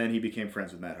 And then he became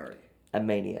friends with Matt Hardy. At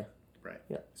Mania. Right.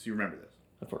 Yeah. So you remember this.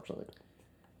 Unfortunately.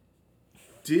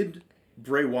 Did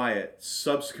Bray Wyatt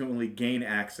subsequently gain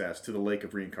access to the Lake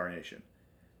of Reincarnation?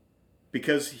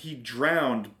 Because he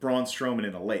drowned Braun Strowman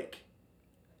in a lake.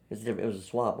 It was a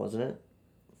swamp, wasn't it?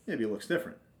 Maybe it looks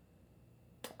different.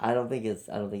 I don't think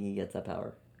he gets that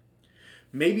power.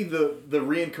 Maybe the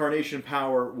reincarnation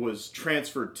power was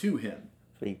transferred to him.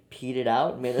 So he peed it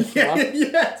out and made a swamp?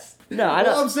 Yes! No, I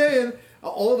don't... Well, I'm saying,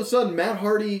 all of a sudden, Matt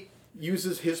Hardy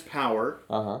uses his power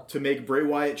to make Bray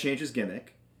Wyatt change his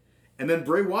gimmick. And then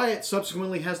Bray Wyatt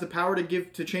subsequently has the power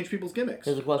to change people's gimmicks.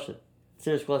 Here's a question.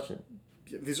 Serious question.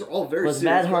 These are all very Was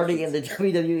serious Matt Hardy questions. in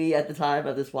the WWE at the time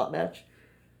of the SWAT match?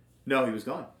 No, he was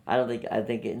gone. I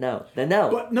think no. Then no.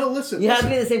 But no, listen. You have to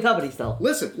listen, be in the same company still.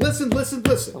 listen.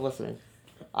 I'm listening.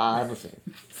 I'm listening.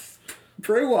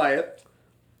 Bray Wyatt,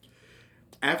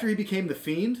 after he became the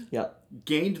Fiend, Yep.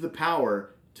 gained the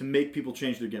power to make people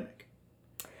change their gimmick.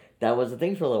 That was the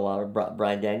thing for a little while.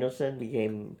 Bryan Danielson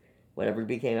became whatever he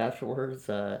became afterwards.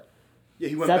 Yeah,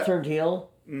 he went Seth back. turned heel,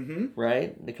 Mm-hmm.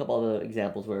 right? A couple other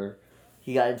examples where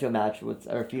he got into a match with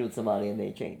or a feud with somebody and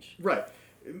they changed. Right.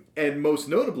 And most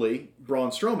notably,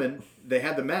 Braun Strowman, they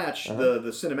had the match, the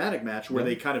cinematic match, where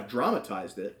they kind of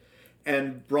dramatized it.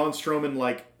 And Braun Strowman,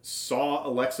 like, saw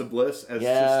Alexa Bliss as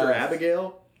Sister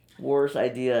Abigail. Worst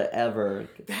idea ever.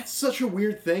 That's such a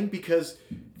weird thing because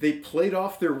they played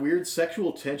off their weird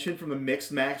sexual tension from the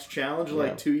Mixed Match Challenge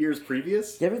like 2 years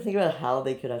previous. Do you ever think about how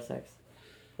they could have sex?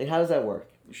 Like, how does that work?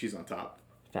 She's on top.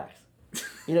 Facts.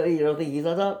 You don't think he's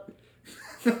on top?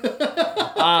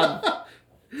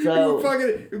 So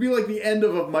It'd be like the end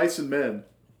of Mice and Men.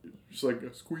 Just like,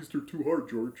 I squeezed her too hard,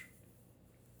 George.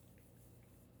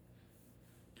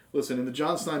 Listen, in the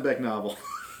John Steinbeck novel,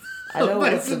 I know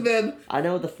Mice and Men, I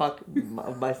know what the fuck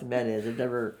Mice and Men is. I've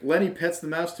never. Lenny pets the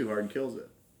mouse too hard and kills it.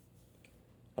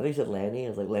 I think he said Lanny. It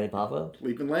was like Lanny Poffo.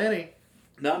 Leaping Lanny.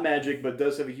 Not magic, but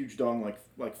does have a huge dong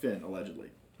like Finn, allegedly.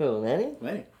 Who, Lanny?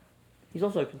 Lanny. He's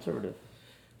also a conservative.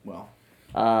 Well,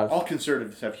 all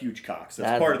conservatives have huge cocks.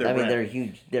 That's part of their brand. they're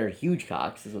huge. They're huge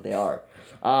cocks, is what they are.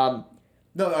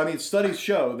 No, I mean, studies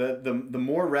show that the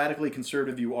more radically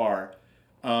conservative you are,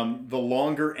 the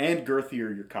longer and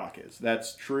girthier your cock is.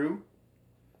 That's true.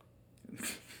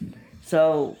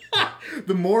 So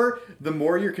The more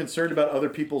you're concerned about other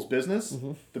people's business,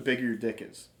 the bigger your dick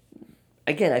is.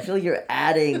 again, I feel like you're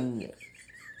adding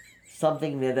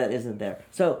something there that isn't there.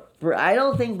 So I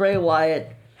don't think Bray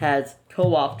Wyatt has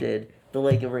co-opted the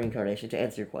Lake of Reincarnation, to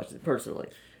answer your question personally.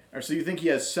 All right, so you think he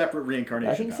has separate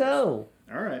reincarnation I think powers? so.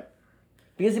 All right.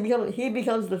 Because he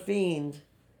becomes the Fiend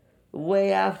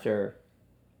way after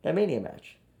that Mania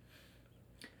match.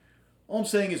 All I'm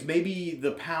saying is maybe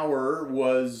the power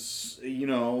was,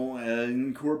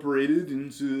 incorporated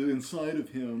inside of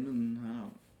him, and I don't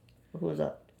know. Who was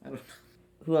that? I don't know.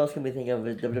 Who else can we think of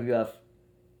as WWF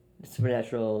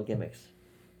supernatural gimmicks?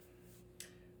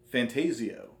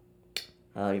 Fantasio.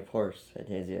 Of course,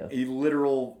 Fantasio. A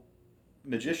literal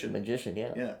magician. Magician,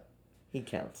 yeah. Yeah. He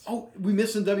counts. Oh, we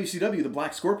missed in WCW the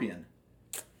Black Scorpion.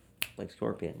 Like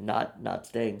Scorpion. Not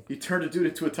Sting. He turned a dude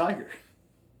into a tiger.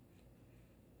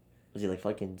 Was he like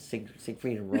fucking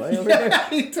Siegfried and Roy over there?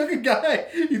 He took a guy.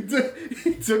 He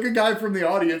took a guy from the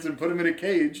audience and put him in a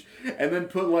cage, and then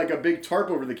put like a big tarp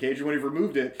over the cage. And when he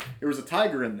removed it, there was a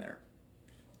tiger in there.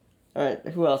 All right,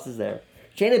 who else is there?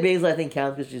 Shayna Baszler, I think,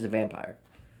 counts because she's a vampire.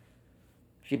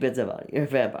 She bits somebody. You're a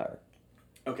vampire.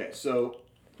 Okay, so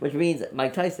Which means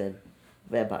Mike Tyson,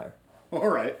 vampire. all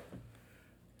right.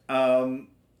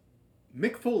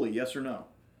 Mick Foley, yes or no?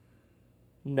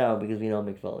 No, because we know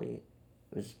Mick Foley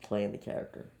was playing the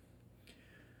character.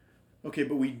 Okay,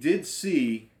 but we did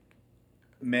see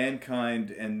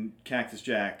Mankind and Cactus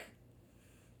Jack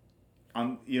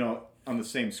on the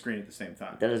same screen at the same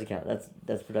time. That doesn't count.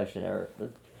 That's production error.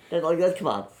 That's come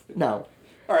on. No.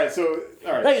 All right, so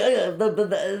all right. Like,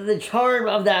 the charm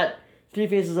of that Three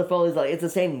Faces of Foley is like it's the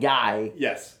same guy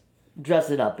Yes.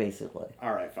 dressing up basically.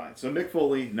 All right, fine. So Mick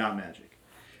Foley, not magic.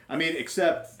 I mean,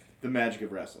 except the magic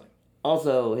of wrestling.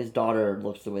 Also, his daughter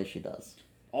looks the way she does.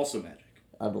 Also magic.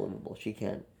 Unbelievable. She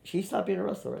can't. She stopped being a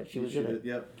wrestler, right? She was in it.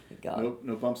 Yep. Thank God.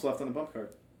 No bumps left on the bump card.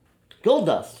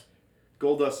 Goldust.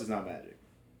 Goldust is not magic.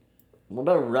 What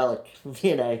about Relic from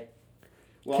TNA?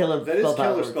 Well, Killer that is spelled killer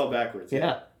backwards. spelled backwards.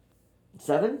 Yeah.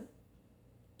 7?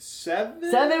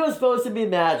 7? 7 was supposed to be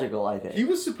magical, I think. He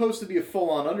was supposed to be a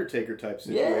full-on Undertaker type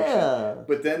situation. Yeah.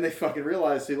 But then they fucking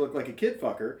realized he looked like a kid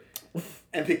fucker,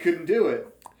 and they couldn't do it.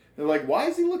 They're like, why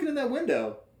is he looking in that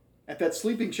window at that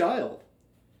sleeping child?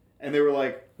 And they were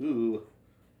like, ooh.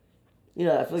 You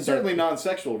know, I feel like Certainly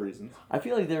non-sexual reasons. I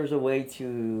feel like there was a way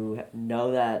to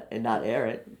know that and not air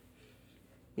it.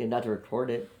 You know, not to record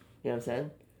it. You know what I'm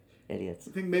saying? Idiots.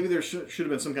 I think maybe there should have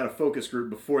been some kind of focus group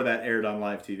before that aired on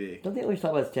live TV. Don't they always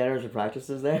talk about standards and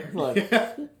practices there? Like,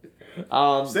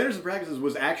 Standards and Practices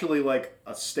was actually like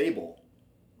a stable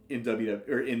in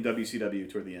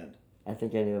WCW toward the end. I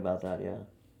think I knew about that, yeah.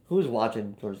 Who was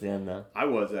watching towards the end, though? I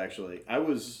was actually.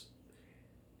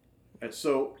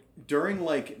 So during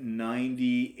like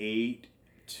 98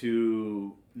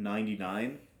 to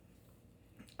 99,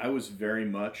 I was very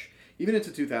much, even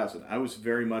into 2000, I was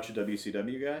very much a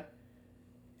WCW guy.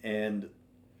 And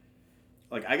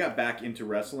like I got back into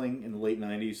wrestling in the late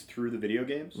 '90s through the video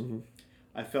games. Mm-hmm.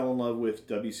 I fell in love with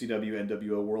WCW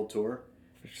NWO World Tour,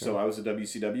 For sure. so I was a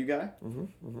WCW guy.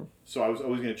 Mm-hmm. So I was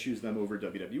always going to choose them over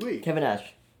WWE. Kevin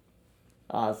Nash.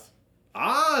 Oz.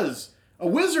 Oz, a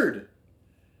wizard.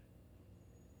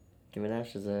 Kevin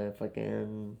Nash is a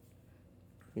fucking...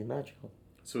 He's magical.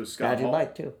 So is Scott Magic Hall.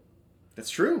 Mike, too. That's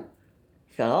true.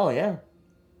 Scott Hall, yeah.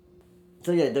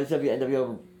 So, yeah,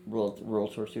 NWO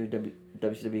World Tour Series,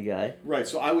 WCW guy. Right.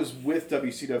 So I was with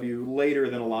WCW later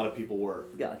than a lot of people were.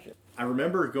 Gotcha. I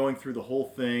remember going through the whole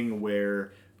thing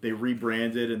where they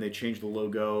rebranded and they changed the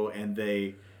logo and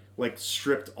they like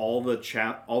stripped all the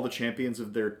champions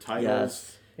of their titles.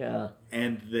 Yes. Yeah.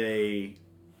 And they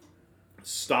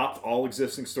stopped all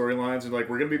existing storylines and like,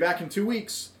 we're gonna be back in 2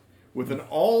 weeks with an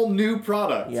all new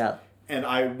product. Yeah. And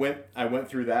I went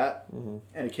through that Mm-hmm.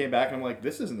 and it came back and I'm like,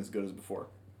 this isn't as good as before.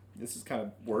 This is kind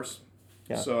of worse.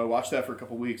 Yeah. So I watched that for a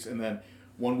couple weeks and then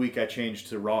 1 week I changed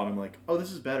to Raw and I'm like, oh,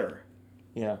 this is better.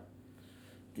 Yeah.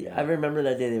 I remember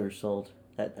that day they were sold.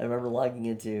 I remember logging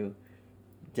into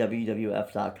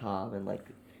WWF.com and like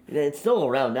it's still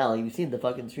around now. Like, you've seen the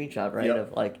fucking screenshot, right? Yep.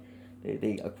 Of like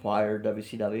they acquired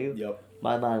WCW. Yep.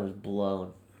 My mind was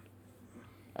blown.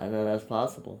 I know that's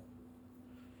possible.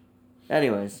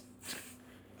 Anyways,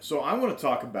 So I want to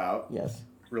talk about, yes.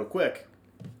 real quick,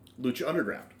 Lucha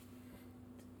Underground.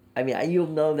 I mean, you'll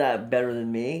know that better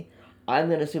than me. I'm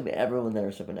gonna assume everyone there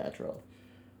is supernatural.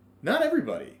 Not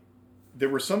everybody. There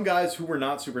were some guys who were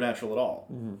not supernatural at all.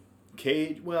 Mm-hmm.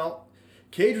 Cage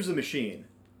was a machine.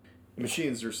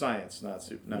 Machines are science, not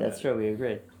super. Not That's magic. true. We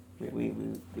agreed.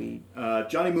 We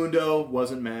Johnny Mundo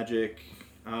wasn't magic.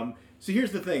 See,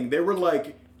 here's the thing. They were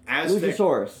like Aztec.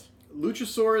 Luchasaurus.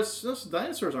 Luchasaurus. No,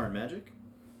 dinosaurs aren't magic.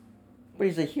 But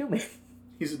he's a human.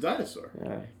 He's a dinosaur. All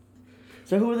right.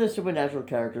 So who are the supernatural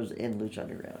characters in Lucha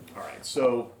Underground? All right.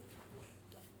 So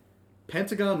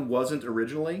Pentagon wasn't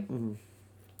originally,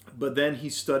 but then he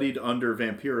studied under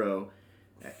Vampiro,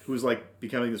 who was like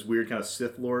becoming this weird kind of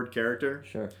Sith Lord character.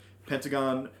 Sure.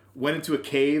 Pentagon went into a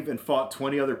cave and fought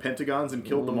 20 other Pentagons and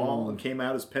killed them all and came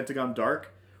out as Pentagon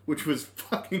Dark, which was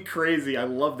fucking crazy. I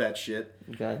love that shit.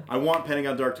 Okay. I want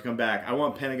Pentagon Dark to come back. I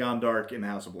want Pentagon Dark in the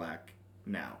House of Black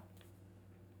now.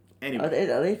 Anyway.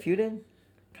 Are they feuding?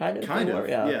 Kind of. Kind of,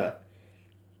 yeah. Okay.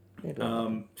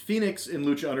 Maybe. Phoenix in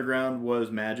Lucha Underground was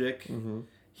magic. Mm-hmm.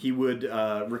 He would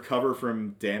recover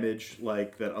from damage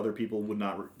like that other people would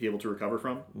not be able to recover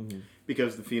from,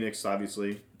 because the Phoenix,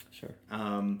 obviously. Sure.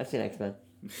 I've seen X-Men.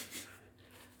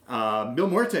 Mil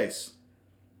Muertes,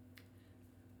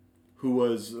 who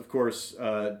was, of course,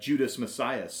 Judas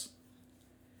Messias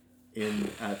in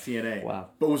TNA. Wow.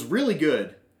 But was really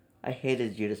good. I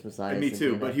hated Judas Messiah. Me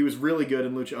too, but he was really good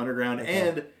in Lucha Underground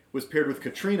and was paired with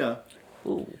Katrina,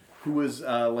 Ooh. who was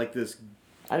like this.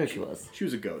 I know she was. She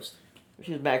was a ghost.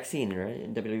 She was Maxine, right?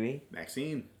 In WWE?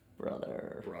 Maxine.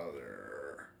 Brother.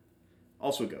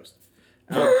 Also a ghost.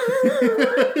 She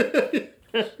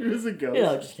was a ghost. You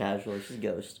know, just casual. She's a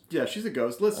ghost. Yeah, she's a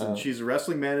ghost. Listen, she's a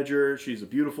wrestling manager. She's a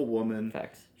beautiful woman.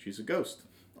 Facts. She's a ghost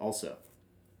also.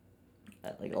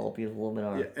 Like all beautiful women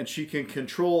are. Yeah, and she can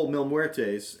control Mil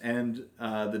Muertes and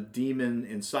the demon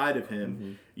inside of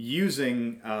him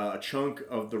using a chunk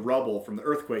of the rubble from the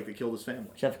earthquake that killed his family.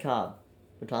 Chef Cobb.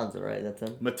 Matanza, right? That's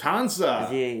him.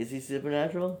 Matanza! Is he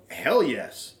supernatural? Hell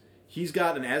yes. He's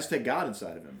got an Aztec god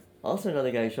inside of him. Also another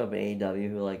guy who showed up in AEW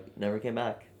who like never came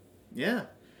back. Yeah.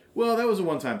 Well, that was a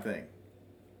one-time thing.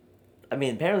 I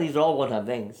mean, apparently these are all one-time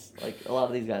things. Like a lot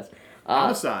of these guys.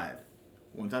 Homicide.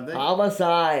 One-time thing.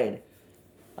 Homicide.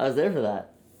 I was there for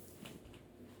that.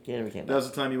 He never came That back.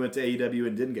 was the time you went to AEW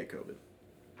and didn't get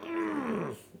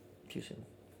COVID. Too soon.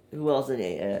 Who else in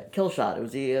Killshot?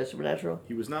 Was he supernatural?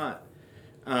 He was not.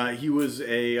 He was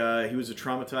a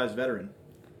traumatized veteran.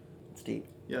 It's deep.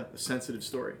 Yeah, a sensitive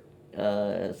story.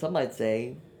 Some might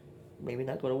say maybe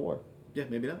not go to war. Yeah,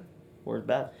 maybe not. War is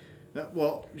bad.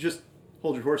 Well, just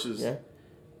hold your horses. Yeah.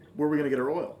 Where are we going to get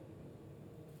our oil?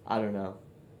 I don't know.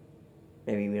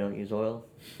 Maybe we don't use oil.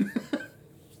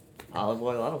 Olive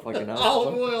oil? I don't fucking know.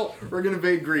 Olive oil! We're going to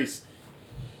invade Greece.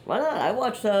 Why not? I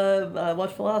watched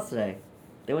Full House today.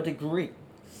 They went to Greece.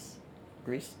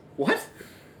 Greece? What?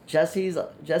 Jesse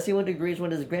went to Greece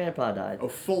when his grandpa died. Oh,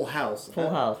 Full House. Full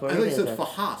House. I What thought are you you said saying?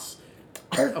 Fahas.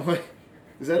 I'm like,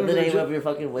 is that The another name of your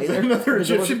fucking Is waiter? that another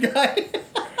The Egyptian guy?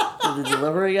 The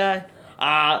delivery guy?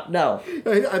 No.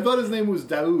 I thought his name was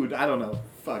Daoud. I don't know.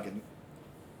 Fucking.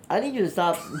 I need you to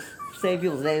stop saying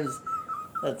people's names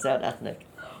that sound ethnic.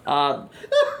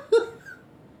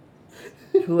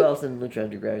 Who else in Lucha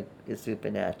Underground is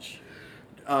supernatural?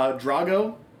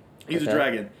 Drago. He's Okay. a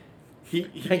dragon.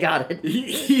 I got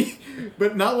it.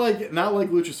 But not like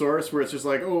Luchasaurus, where it's just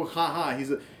like, oh, haha,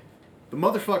 the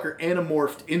motherfucker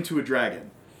anamorphed into a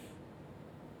dragon.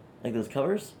 Like those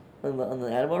covers on the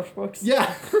Animorphs books?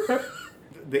 Yeah.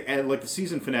 The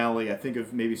season finale, I think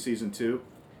of maybe season 2,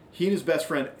 he and his best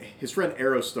friend, his friend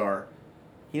Aerostar.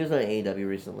 He was on AEW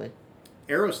recently.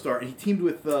 Aerostar, he teamed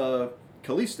with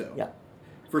Kalisto. Yeah.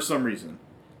 For some reason.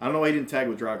 I don't know why he didn't tag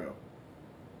with Drago.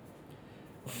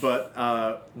 But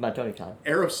About Tony Khan.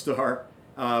 Aerostar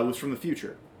was from the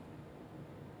future.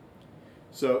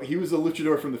 So he was a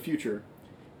luchador from the future.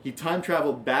 He time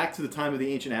traveled back to the time of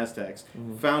the ancient Aztecs,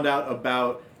 found out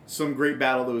about some great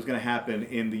battle that was going to happen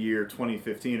in the year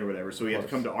 2015 or whatever, so he had to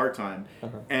come to our time.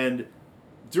 And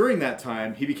during that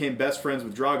time, he became best friends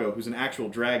with Drago, who's an actual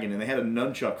dragon, and they had a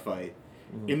nunchuck fight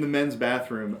in the men's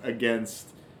bathroom against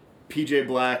PJ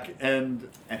Black and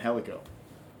Angelico.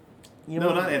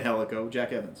 Not Angelico,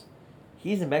 Jack Evans.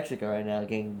 He's in Mexico right now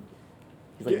getting...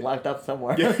 He's like locked up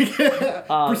somewhere.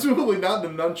 Presumably not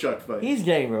in the nunchuck fight. He's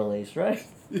getting released, right?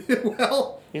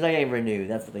 Well... He's not getting renewed.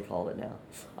 That's what they called it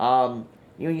now.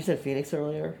 You said Phoenix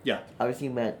earlier? Yeah. Obviously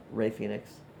you meant Ray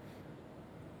Phoenix.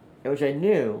 Which I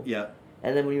knew. Yeah.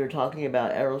 And then when you were talking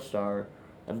about Aerostar,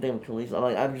 I'm thinking of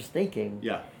Kalisto. I'm just thinking.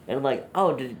 Yeah. And I'm like,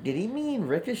 oh, did he mean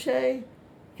Ricochet?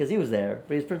 Because he was there,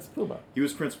 but he's Prince Puma. He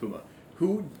was Prince Puma,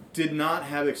 who did not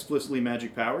have explicitly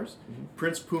magic powers.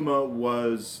 Prince Puma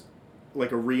was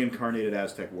like a reincarnated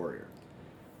Aztec warrior.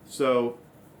 So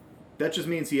that just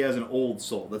means he has an old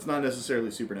soul. That's not necessarily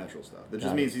supernatural stuff. That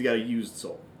just means he's got a used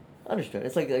soul. Understood.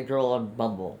 It's like a girl on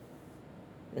Bumble.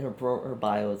 In her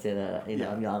bio would say that,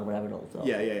 I'm young, but I have an old soul.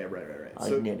 Yeah, right. I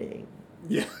like knitting.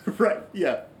 Yeah, right,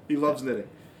 yeah. He loves knitting.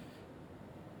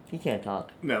 He can't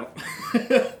talk. No.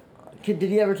 Did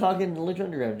he ever talk in Lucha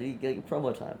Underground? Did he get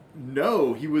promo time?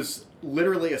 No, he was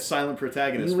literally a silent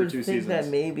protagonist for 2 seasons. You would think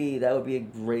that maybe that would be a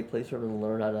great place for him to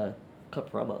learn how to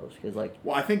cut promos. Cause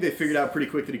well, I think they figured out pretty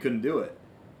quick that he couldn't do it.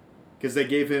 Because they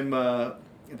gave him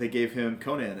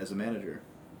Conan as a manager.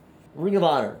 Ring of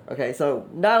Honor. Okay, so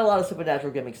not a lot of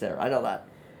supernatural gimmicks there. I know that.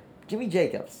 Jimmy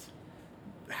Jacobs.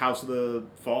 House of the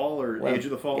Fall or Age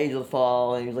of the Fall? Age of the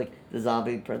Fall, and he was like the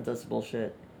zombie princess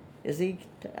bullshit. Is he?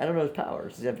 I don't know his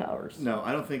powers. Does he have powers? No,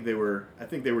 I don't think they were. I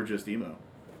think they were just emo.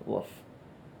 Woof.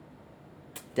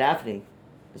 Daphne.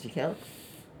 Does he count?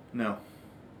 No.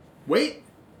 Wait!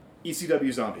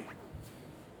 ECW Zombie.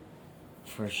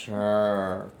 For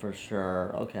sure.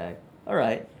 Okay. All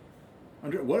right.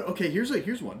 What? Okay,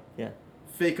 here's one. Yeah.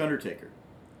 Fake Undertaker.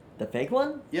 The fake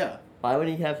one? Yeah. Why would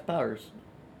he have powers?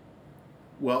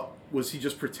 Well, was he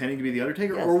just pretending to be the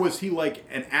Undertaker, Yes. or was he like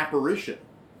an apparition?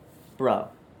 Bro,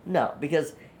 no,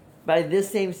 because by this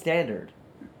same standard,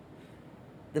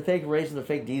 the fake race and the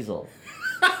fake Diesel.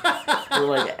 Or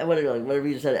like whatever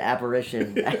you just said,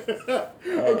 apparition.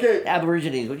 Okay.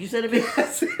 Aborigines. What'd you say to me?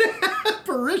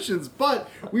 Apparitions, but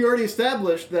we already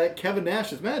established that Kevin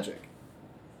Nash is magic.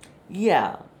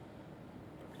 Yeah.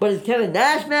 But is Kevin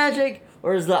Nash magic,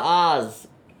 or is the Oz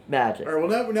magic? All right,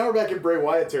 well, now we're back in Bray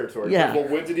Wyatt territory. Yeah. Well,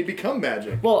 when did he become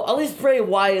magic? Well, at least Bray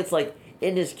Wyatt's, like,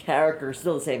 in his character,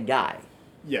 still the same guy.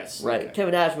 Yes. Right. Okay.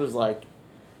 Kevin Nash was like,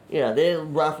 they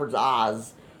didn't reference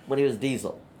Oz when he was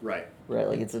Diesel. Right. Right,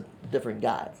 like, it's a different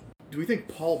guy. Do we think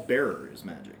Paul Bearer is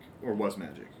magic? Or was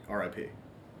magic? R.I.P.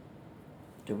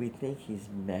 Do we think he's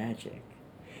magic?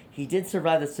 He did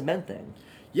survive the cement thing.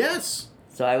 Yes!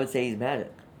 So I would say he's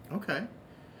magic. Okay.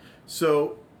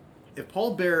 So, if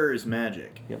Paul Bearer is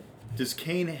magic, Yep. does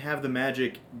Kane have the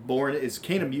magic born? Is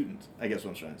Kane a mutant? I guess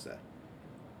what I'm trying to say.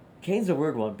 Kane's a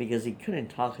weird one because he couldn't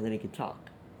talk and then he could talk.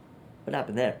 What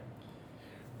happened there?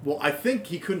 Well, I think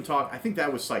he couldn't talk. I think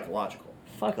that was psychological.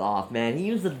 Fuck off, man. He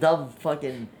used the dumb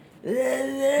fucking...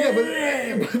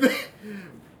 Yeah, but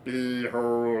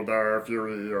behold our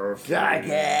fury of... Suck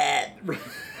it!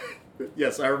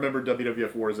 Yes, I remember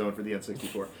WWF Warzone for the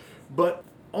N64. But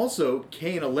also,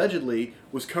 Kane allegedly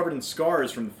was covered in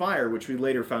scars from the fire, which we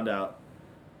later found out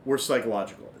were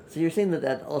psychological. So you're saying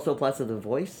that also applies to the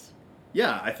voice?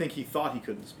 Yeah, I think he thought he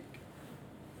couldn't speak.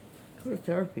 Go to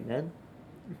therapy, man.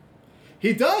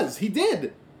 He does! He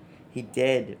did! He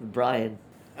did. Brian.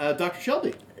 Dr.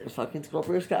 Shelby. Fucking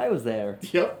Scorpio Sky was there.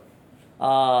 Yep.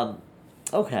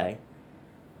 Okay.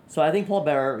 So I think Paul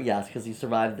Bearer, yes, because he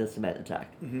survived the cement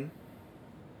attack. Mm-hmm.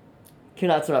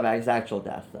 Cannot survive his actual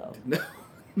death, though. No.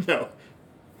 No.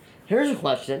 Here's a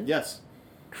question. Yes.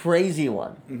 Crazy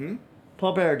one. Mm-hmm.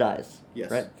 Paul Bearer dies.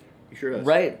 Yes. Right? He sure does.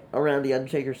 Right around the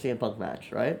Undertaker CM Punk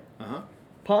match, right? Uh-huh.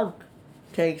 Punk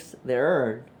takes the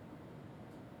urn,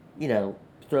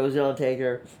 throws it on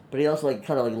Taker, but he also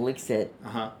kind of licks it.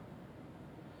 Uh-huh.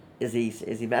 Is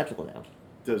he magical now?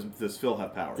 Does Phil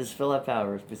have powers? Does Phil have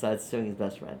powers besides suing his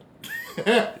best friend?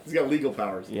 He's got legal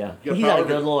powers. Yeah. He's He's not a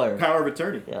good lawyer. Power of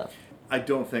attorney. Yeah. I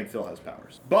don't think Phil has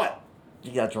powers. But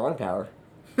You got drawing power.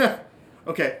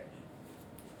 okay.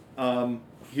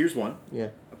 Here's one. Yeah.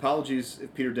 Apologies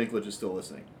if Peter Dinklage is still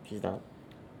listening. She's not.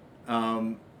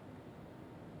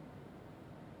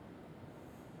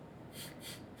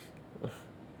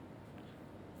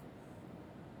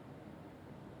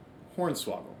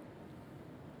 Hornswoggle.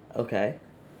 Okay.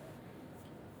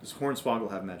 Does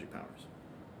Hornswoggle have magic powers?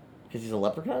 Because he's a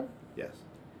leprechaun? Yes.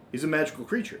 He's a magical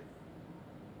creature.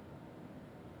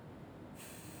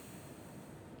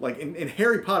 Like, in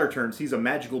Harry Potter terms, he's a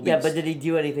magical beast. Yeah, but did he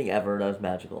do anything ever that was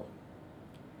magical?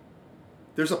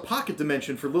 There's a pocket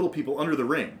dimension for little people under the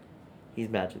ring. He's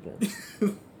magic then.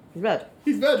 He's magic.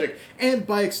 He's magic. And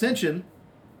by extension...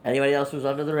 Anybody else who's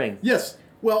under the ring? Yes.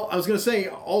 Well, I was going to say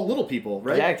all little people,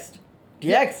 right?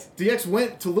 DX. DX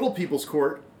went to little people's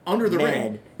court under the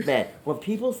ring. Man, when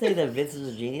people say that Vince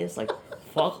is a genius, like,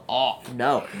 fuck off.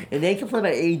 No. And they complain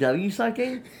about AEW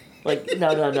sucking? Like,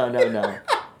 no.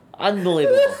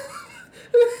 Unbelievable.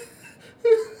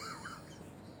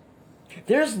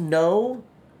 There's no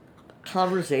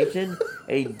conversation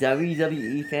a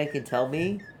WWE fan can tell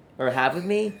me or have with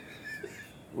me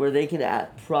where they can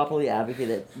properly advocate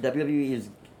that WWE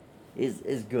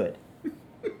is good.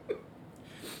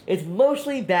 It's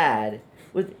mostly bad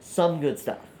with some good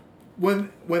stuff.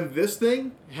 When this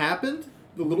thing happened,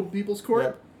 the little people's court,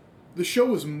 Yep. the show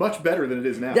was much better than it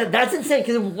is now. That's insane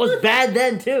because it was bad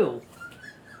then too.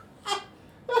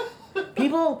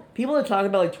 People are talking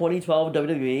about like 2012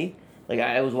 WWE. Like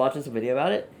I was watching some video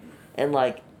about it, and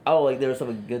like there was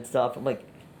some good stuff. I'm like,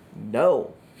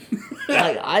 no,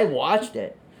 like I watched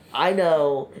it. I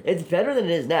know it's better than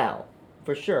it is now,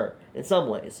 for sure in some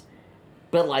ways,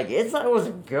 but like it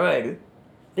wasn't good.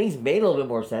 Things made a little bit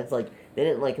more sense. Like they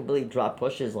didn't like completely drop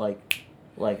pushes like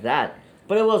that,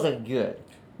 but it wasn't good.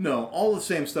 No, all the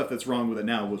same stuff that's wrong with it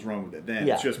now was wrong with it then.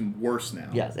 Yeah. It's just worse now.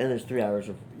 Yes, and there's 3 hours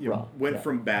of Raw. Went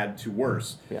from bad to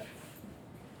worse. Yeah.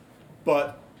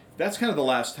 But that's kind of the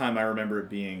last time I remember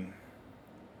it being,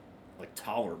 like,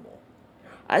 tolerable.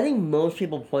 I think most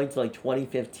people point to like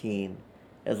 2015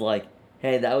 as like,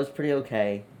 hey, that was pretty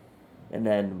okay, and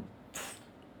then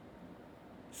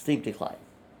steep decline.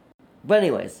 But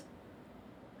anyways,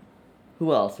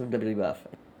 who else from WWF?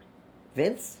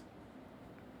 Vince?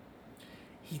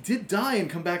 He did die and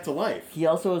come back to life. He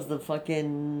also was the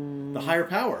fucking... The higher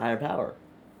power. Higher power.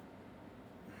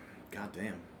 God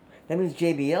damn. That means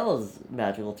JBL is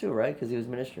magical too, right? Because he was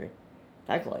Ministry.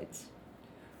 Acolytes.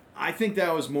 I think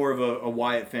that was more of a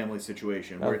Wyatt family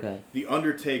situation where Okay. the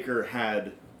Undertaker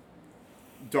had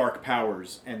dark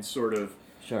powers and sort of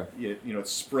Sure.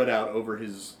 it's spread out over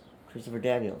his... Christopher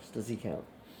Daniels, does he count?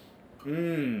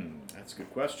 That's a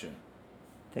good question.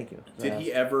 Thank you. Did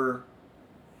he ever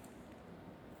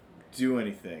do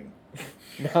anything?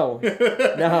 No.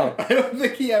 I don't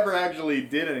think he ever actually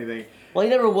did anything. Well, he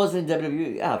never was in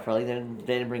WWE. Yeah, probably they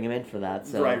didn't bring him in for that.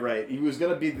 So. Right. He was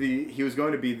going to be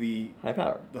the High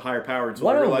power. The higher power until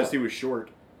I realized what? he was short.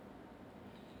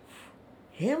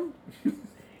 Him?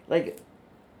 Like,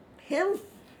 him?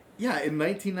 Yeah, in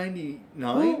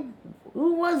 1999,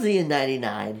 Who was he in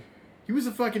 99? he was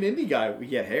a fucking indie guy.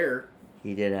 He had hair,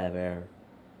 He did have hair.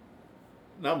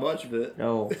 not much of it.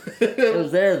 No. It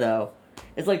was there, though.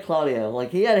 It's like Claudio.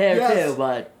 Like, he had hair, Yes. too,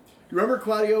 but... Remember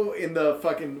Claudio in the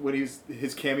fucking when he's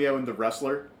his cameo in The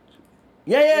Wrestler?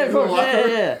 Yeah, of In the course. locker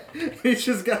Yeah. room? He's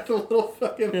just got the little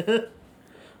fucking.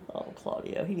 Oh,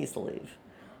 Claudio. He needs to leave.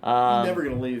 He's never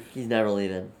gonna leave. He's never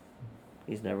leaving.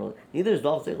 Neither is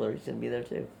Dolph Ziggler. He's going to be there,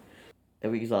 too.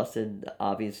 Have we exhausted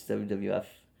obvious WWF?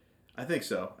 I think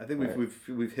so. I think Right.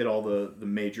 we've hit all the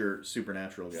major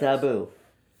supernatural guys.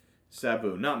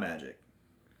 Sabu. Not Magic.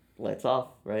 Lights off,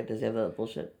 right? Does he have that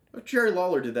bullshit? But Jerry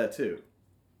Lawler did that too.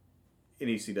 In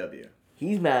ECW.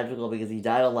 He's magical because he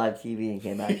died on live TV and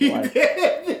came back to He life.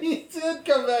 did. He did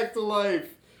come back to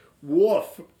life.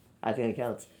 Woof. I think it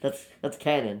counts. That's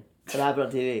canon. That happened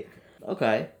on TV.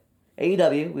 Okay.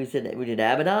 AEW, we did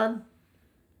Abaddon.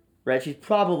 Right, she's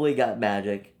probably got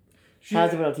magic. She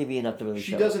Hasn't been on TV enough to really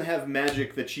She show. doesn't have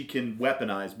magic that she can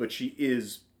weaponize, but she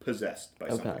is possessed by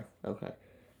something. Okay.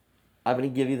 I'm gonna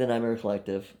give you the Nightmare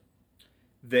Collective.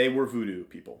 They were voodoo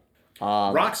people.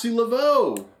 Roxy Roxy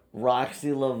Laveau.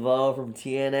 Laveau from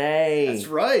TNA. That's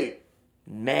right.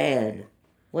 Man,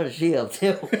 what is she up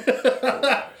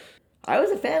to? I was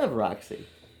a fan of Roxy.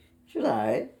 She was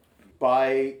alright.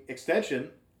 By extension,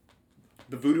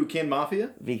 the Voodoo Kin Mafia.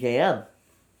 VKM.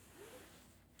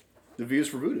 The V is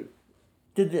for voodoo.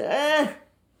 I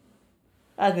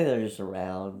think they're just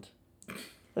around.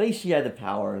 I think she had the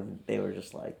power, and they were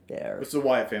just like there. It's the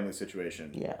Wyatt family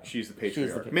situation. Yeah. She's the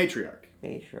She's the patriarch.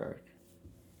 Matriarch. Matriarch.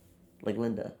 Like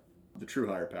Linda. The true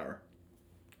higher power.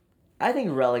 I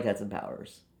think Relic had some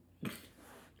powers.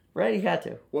 Right? He had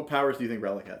to. What powers do you think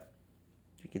Relic had?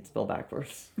 He could spell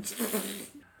backwards.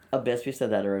 Abyss, we said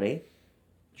that already.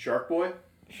 Shark Boy?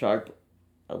 Shark,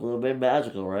 a little bit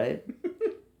magical, right?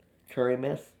 Curry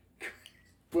Myth.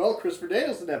 Well, Christopher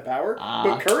Daniels didn't have power, Ah.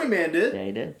 but Curry Man did. Yeah,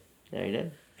 he did. Yeah, he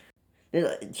did.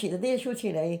 The issue with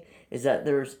TNA is that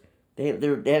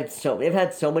they've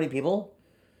had so many people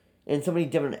in so many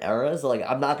different eras. Like,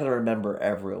 I'm not gonna remember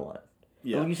everyone.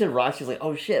 Yeah. When you said Roxy, I was like,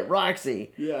 oh shit,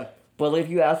 Roxy. Yeah. But like, if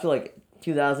you ask for like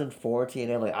 2004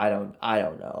 TNA, like I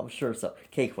don't know. I'm sure so.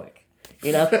 K-Quick,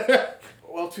 you know.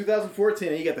 Well,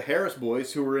 2014, you got the Harris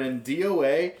Boys who were in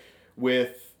DOA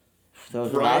with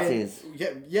Those were Brian. Nazis. Yeah,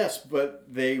 yes, but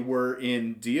they were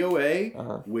in DOA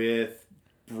Uh-huh. with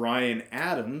Brian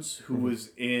Adams, who Mm-hmm. was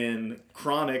in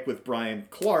Chronic with Brian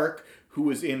Clark, who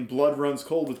was in Blood Runs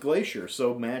Cold with Glacier.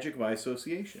 So Magic by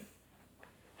association.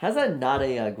 How's that not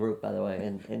a group, by the way,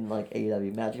 in like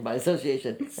AEW, Magic by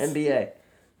Association, NBA?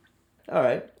 All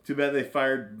right. Too bad they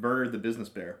fired Bernard the Business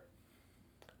Bear.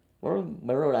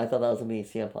 Remember when I thought that was going to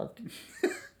be CM Punk?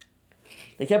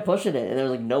 They kept pushing it, and there was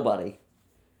like nobody.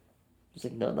 Just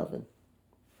like, no, nothing.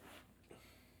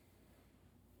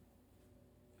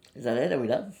 Is that it? Are we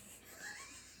done?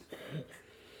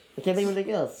 I can't think of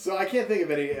anything else. So I can't think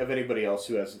of anybody else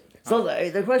who has. So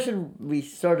the question we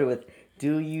started with,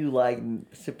 do you like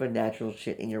supernatural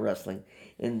shit in your wrestling?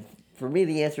 And for me,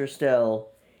 the answer is still,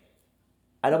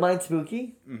 I don't mind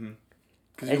spooky.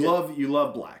 Because you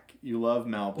love black. You love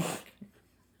Mal Black.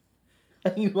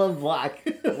 You love black.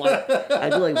 I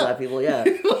do like black people, yeah.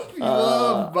 You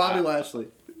love Bobby Lashley.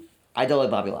 I don't like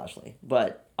Bobby Lashley.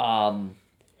 But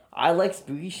I like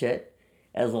spooky shit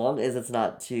as long as it's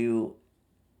not too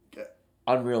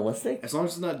unrealistic. As long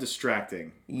as it's not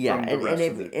distracting. Yeah, from the rest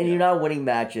of it. and you're not winning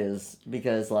matches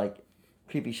because like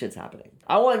creepy shit's happening.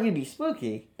 I want you to be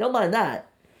spooky. Don't mind that.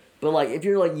 But like if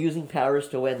you're like using powers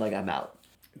to win, like I'm out.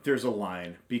 There's a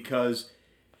line because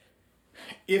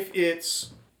if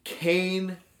it's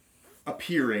Kane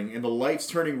appearing and the lights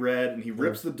turning red and he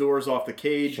rips the doors off the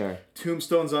cage, Sure.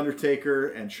 Tombstone's Undertaker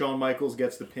and Shawn Michaels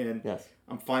gets the pin, Yes.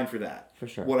 I'm fine for that. For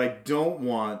sure. What I don't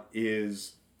want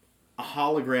is a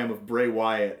hologram of Bray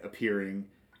Wyatt appearing,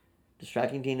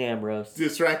 Distracting Dean Ambrose.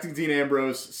 distracting Dean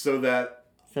Ambrose so that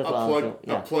Seth a Rollins,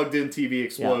 yeah. plugged-in TV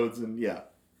explodes and yeah.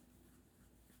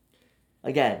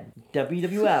 Again,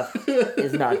 WWF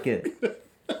is not good.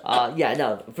 Yeah,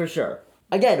 no, for sure.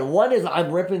 Again, one is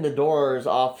I'm ripping the doors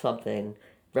off something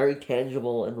very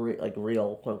tangible and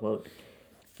real, quote unquote.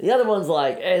 The other one's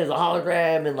like, hey, there's a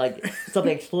hologram and like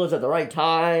something explodes at the right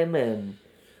time and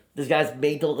this guy's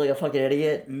made to look like a fucking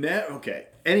idiot. Okay.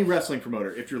 Any wrestling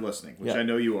promoter, if you're listening, which Yeah. I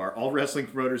know you are, all wrestling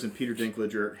promoters and Peter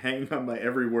Dinklage are hanging on my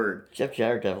every word. Jeff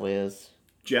Jarrett definitely is.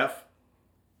 Jeff,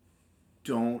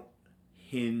 don't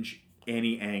hinge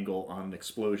any angle on an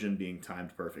explosion being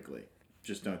timed perfectly.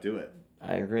 Just don't do it.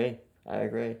 I agree.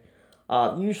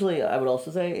 Usually, I would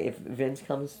also say if Vince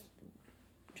comes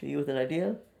to you with an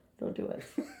idea, don't do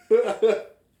it.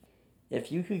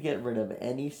 If you could get rid of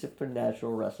any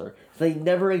supernatural wrestler, so they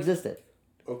never existed,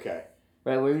 Okay.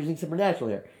 right? We're using supernatural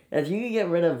here. If you could get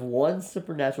rid of one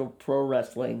supernatural pro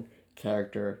wrestling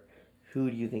character,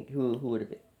 who do you think? Who would it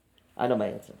be? I know my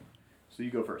answer. So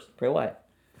you go first. Bray Wyatt.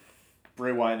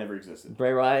 Bray Wyatt never existed.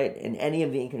 Bray Wyatt in any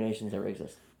of the incarnations ever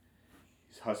exist.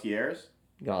 Husky Harris?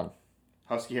 Gone.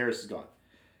 Husky Harris is gone.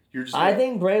 You're just. I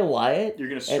think Bray Wyatt. you're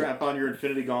gonna strap on your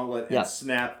Infinity Gauntlet and Yeah.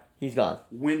 snap He's gone.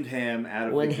 Windham out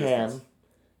of Windham, existence.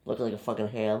 looking like a fucking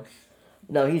ham.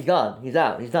 No, he's gone. He's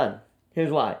out. He's done. Here's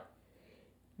why.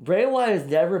 Bray Wyatt has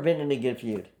never been in a good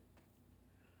feud.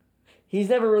 He's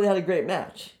never really had a great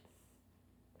match.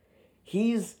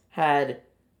 He's had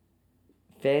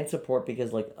fan support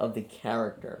because like of the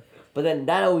character, but then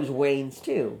that always wanes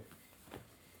too.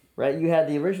 Right? You had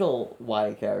the original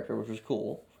Wyatt character, which was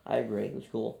cool. I agree, it was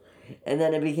cool, and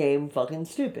then it became fucking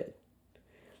stupid.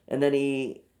 And then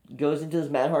he goes into this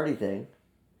Matt Hardy thing.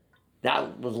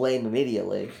 That was lame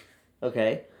immediately.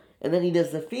 Okay? And then he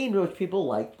does the Fiend, which people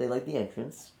liked. They liked the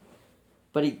entrance.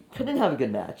 But he couldn't have a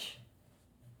good match.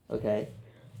 Okay?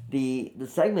 The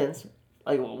segments,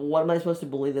 like, what am I supposed to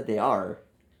believe that they are?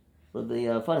 With the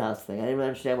Funhouse thing. I didn't even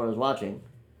understand what I was watching.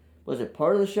 Was it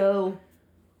part of the show?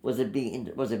 Was it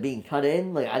being cut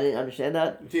in? Like, I didn't understand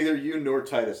that. Neither you nor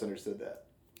Titus understood that.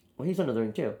 Well, he's under the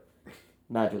ring too.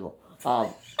 Magical.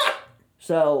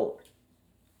 So,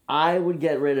 I would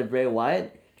get rid of Bray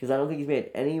Wyatt because I don't think he's made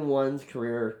anyone's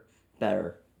career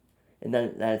better. And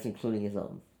then that's including his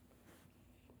own.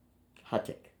 Hot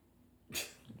take.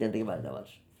 Didn't think about it that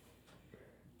much.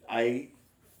 I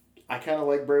kind of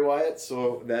like Bray Wyatt,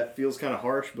 so that feels kind of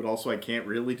harsh, but also I can't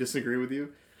really disagree with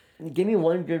you. Give me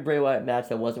one good Bray Wyatt match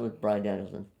that wasn't with Bryan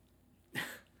Danielson.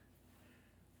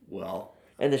 Well.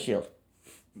 And The Shield.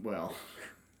 Well.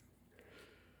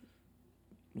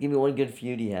 Give me one good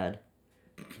feud he had.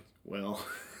 Well.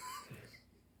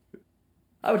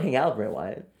 I would hang out with Bray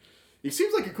Wyatt. He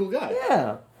seems like a cool guy.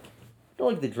 Yeah.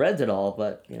 Don't like the dreads at all,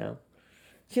 but,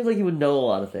 seems like he would know a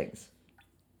lot of things.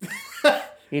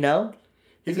 You know?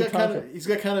 He's got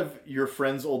kind of your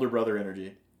friend's older brother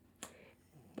energy.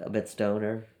 A bit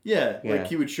stoner. Yeah, like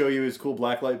he would show you his cool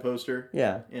blacklight poster.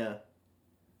 Yeah. Yeah.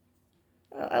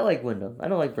 I like Wyndham. I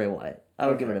don't like Bray Wyatt. I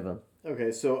would get rid of him.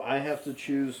 Okay, so I have to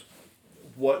choose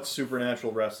what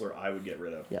supernatural wrestler I would get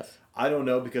rid of. Yes. I don't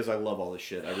know because I love all this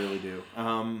shit. I really do.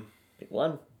 Pick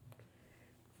one.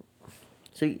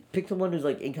 So you pick someone who's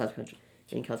like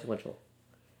inconsequential.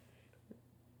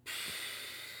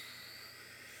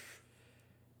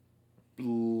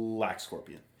 Black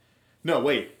Scorpion. No,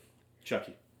 wait.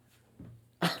 Chucky.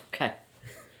 Okay.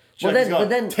 Chucky's but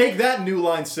then take that, New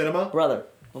Line Cinema. Brother,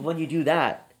 but when you do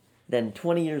that, then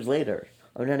 20 years later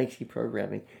on NXT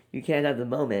programming, you can't have the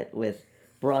moment with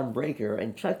Braun Breaker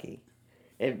and Chucky.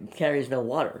 It carries no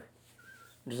water.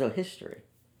 There's no history.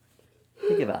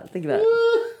 Think about it.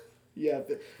 Yeah,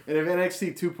 and if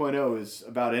NXT 2.0 is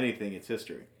about anything, it's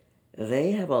history.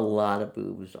 They have a lot of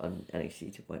boobs on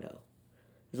NXT 2.0.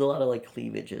 There's a lot of like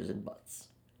cleavages and butts.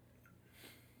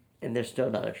 And they're still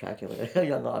not attracting a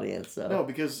young audience. So. No,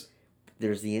 because...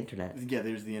 There's the internet. Yeah,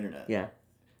 there's the internet. Yeah.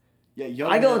 Yeah,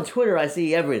 I go on Twitter, I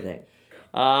see everything.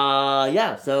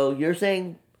 Yeah, so you're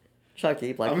saying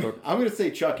Chucky, Black Scorpion. I'm going to say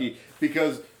Chucky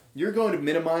because you're going to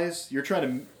minimize... You're trying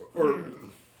to... Or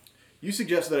you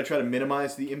suggested that I try to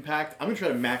minimize the impact. I'm going to try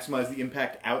to maximize the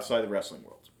impact outside the wrestling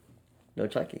world. No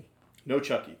Chucky. No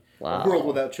Chucky. Wow. A world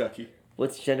without Chucky.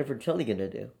 What's Jennifer Tilly gonna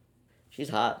do? She's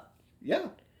hot. Yeah.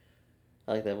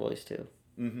 I like that voice too.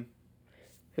 Mm-hmm.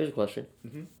 Here's a question.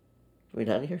 Mm-hmm. Are we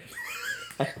done here?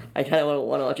 I kind of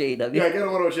want to watch AEW. Yeah, I kind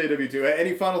of want to watch AEW too.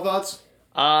 Any final thoughts?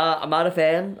 I'm not a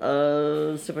fan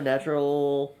of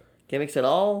supernatural gimmicks at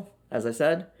all, as I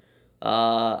said.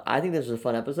 I think this was a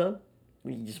fun episode.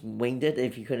 We just winged it,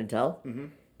 if you couldn't tell. Mm-hmm.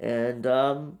 And,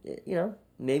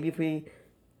 maybe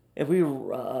if we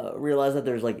realize that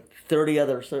there's like 30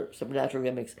 other supernatural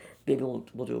gimmicks, maybe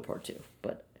we'll do a part 2.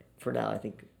 But for now, I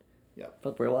think,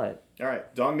 fuck Bray Wyatt. All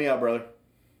right, dong me out, brother.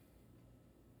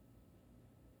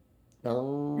 Dead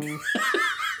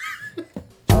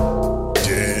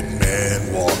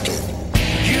man walking.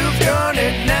 You've done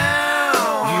it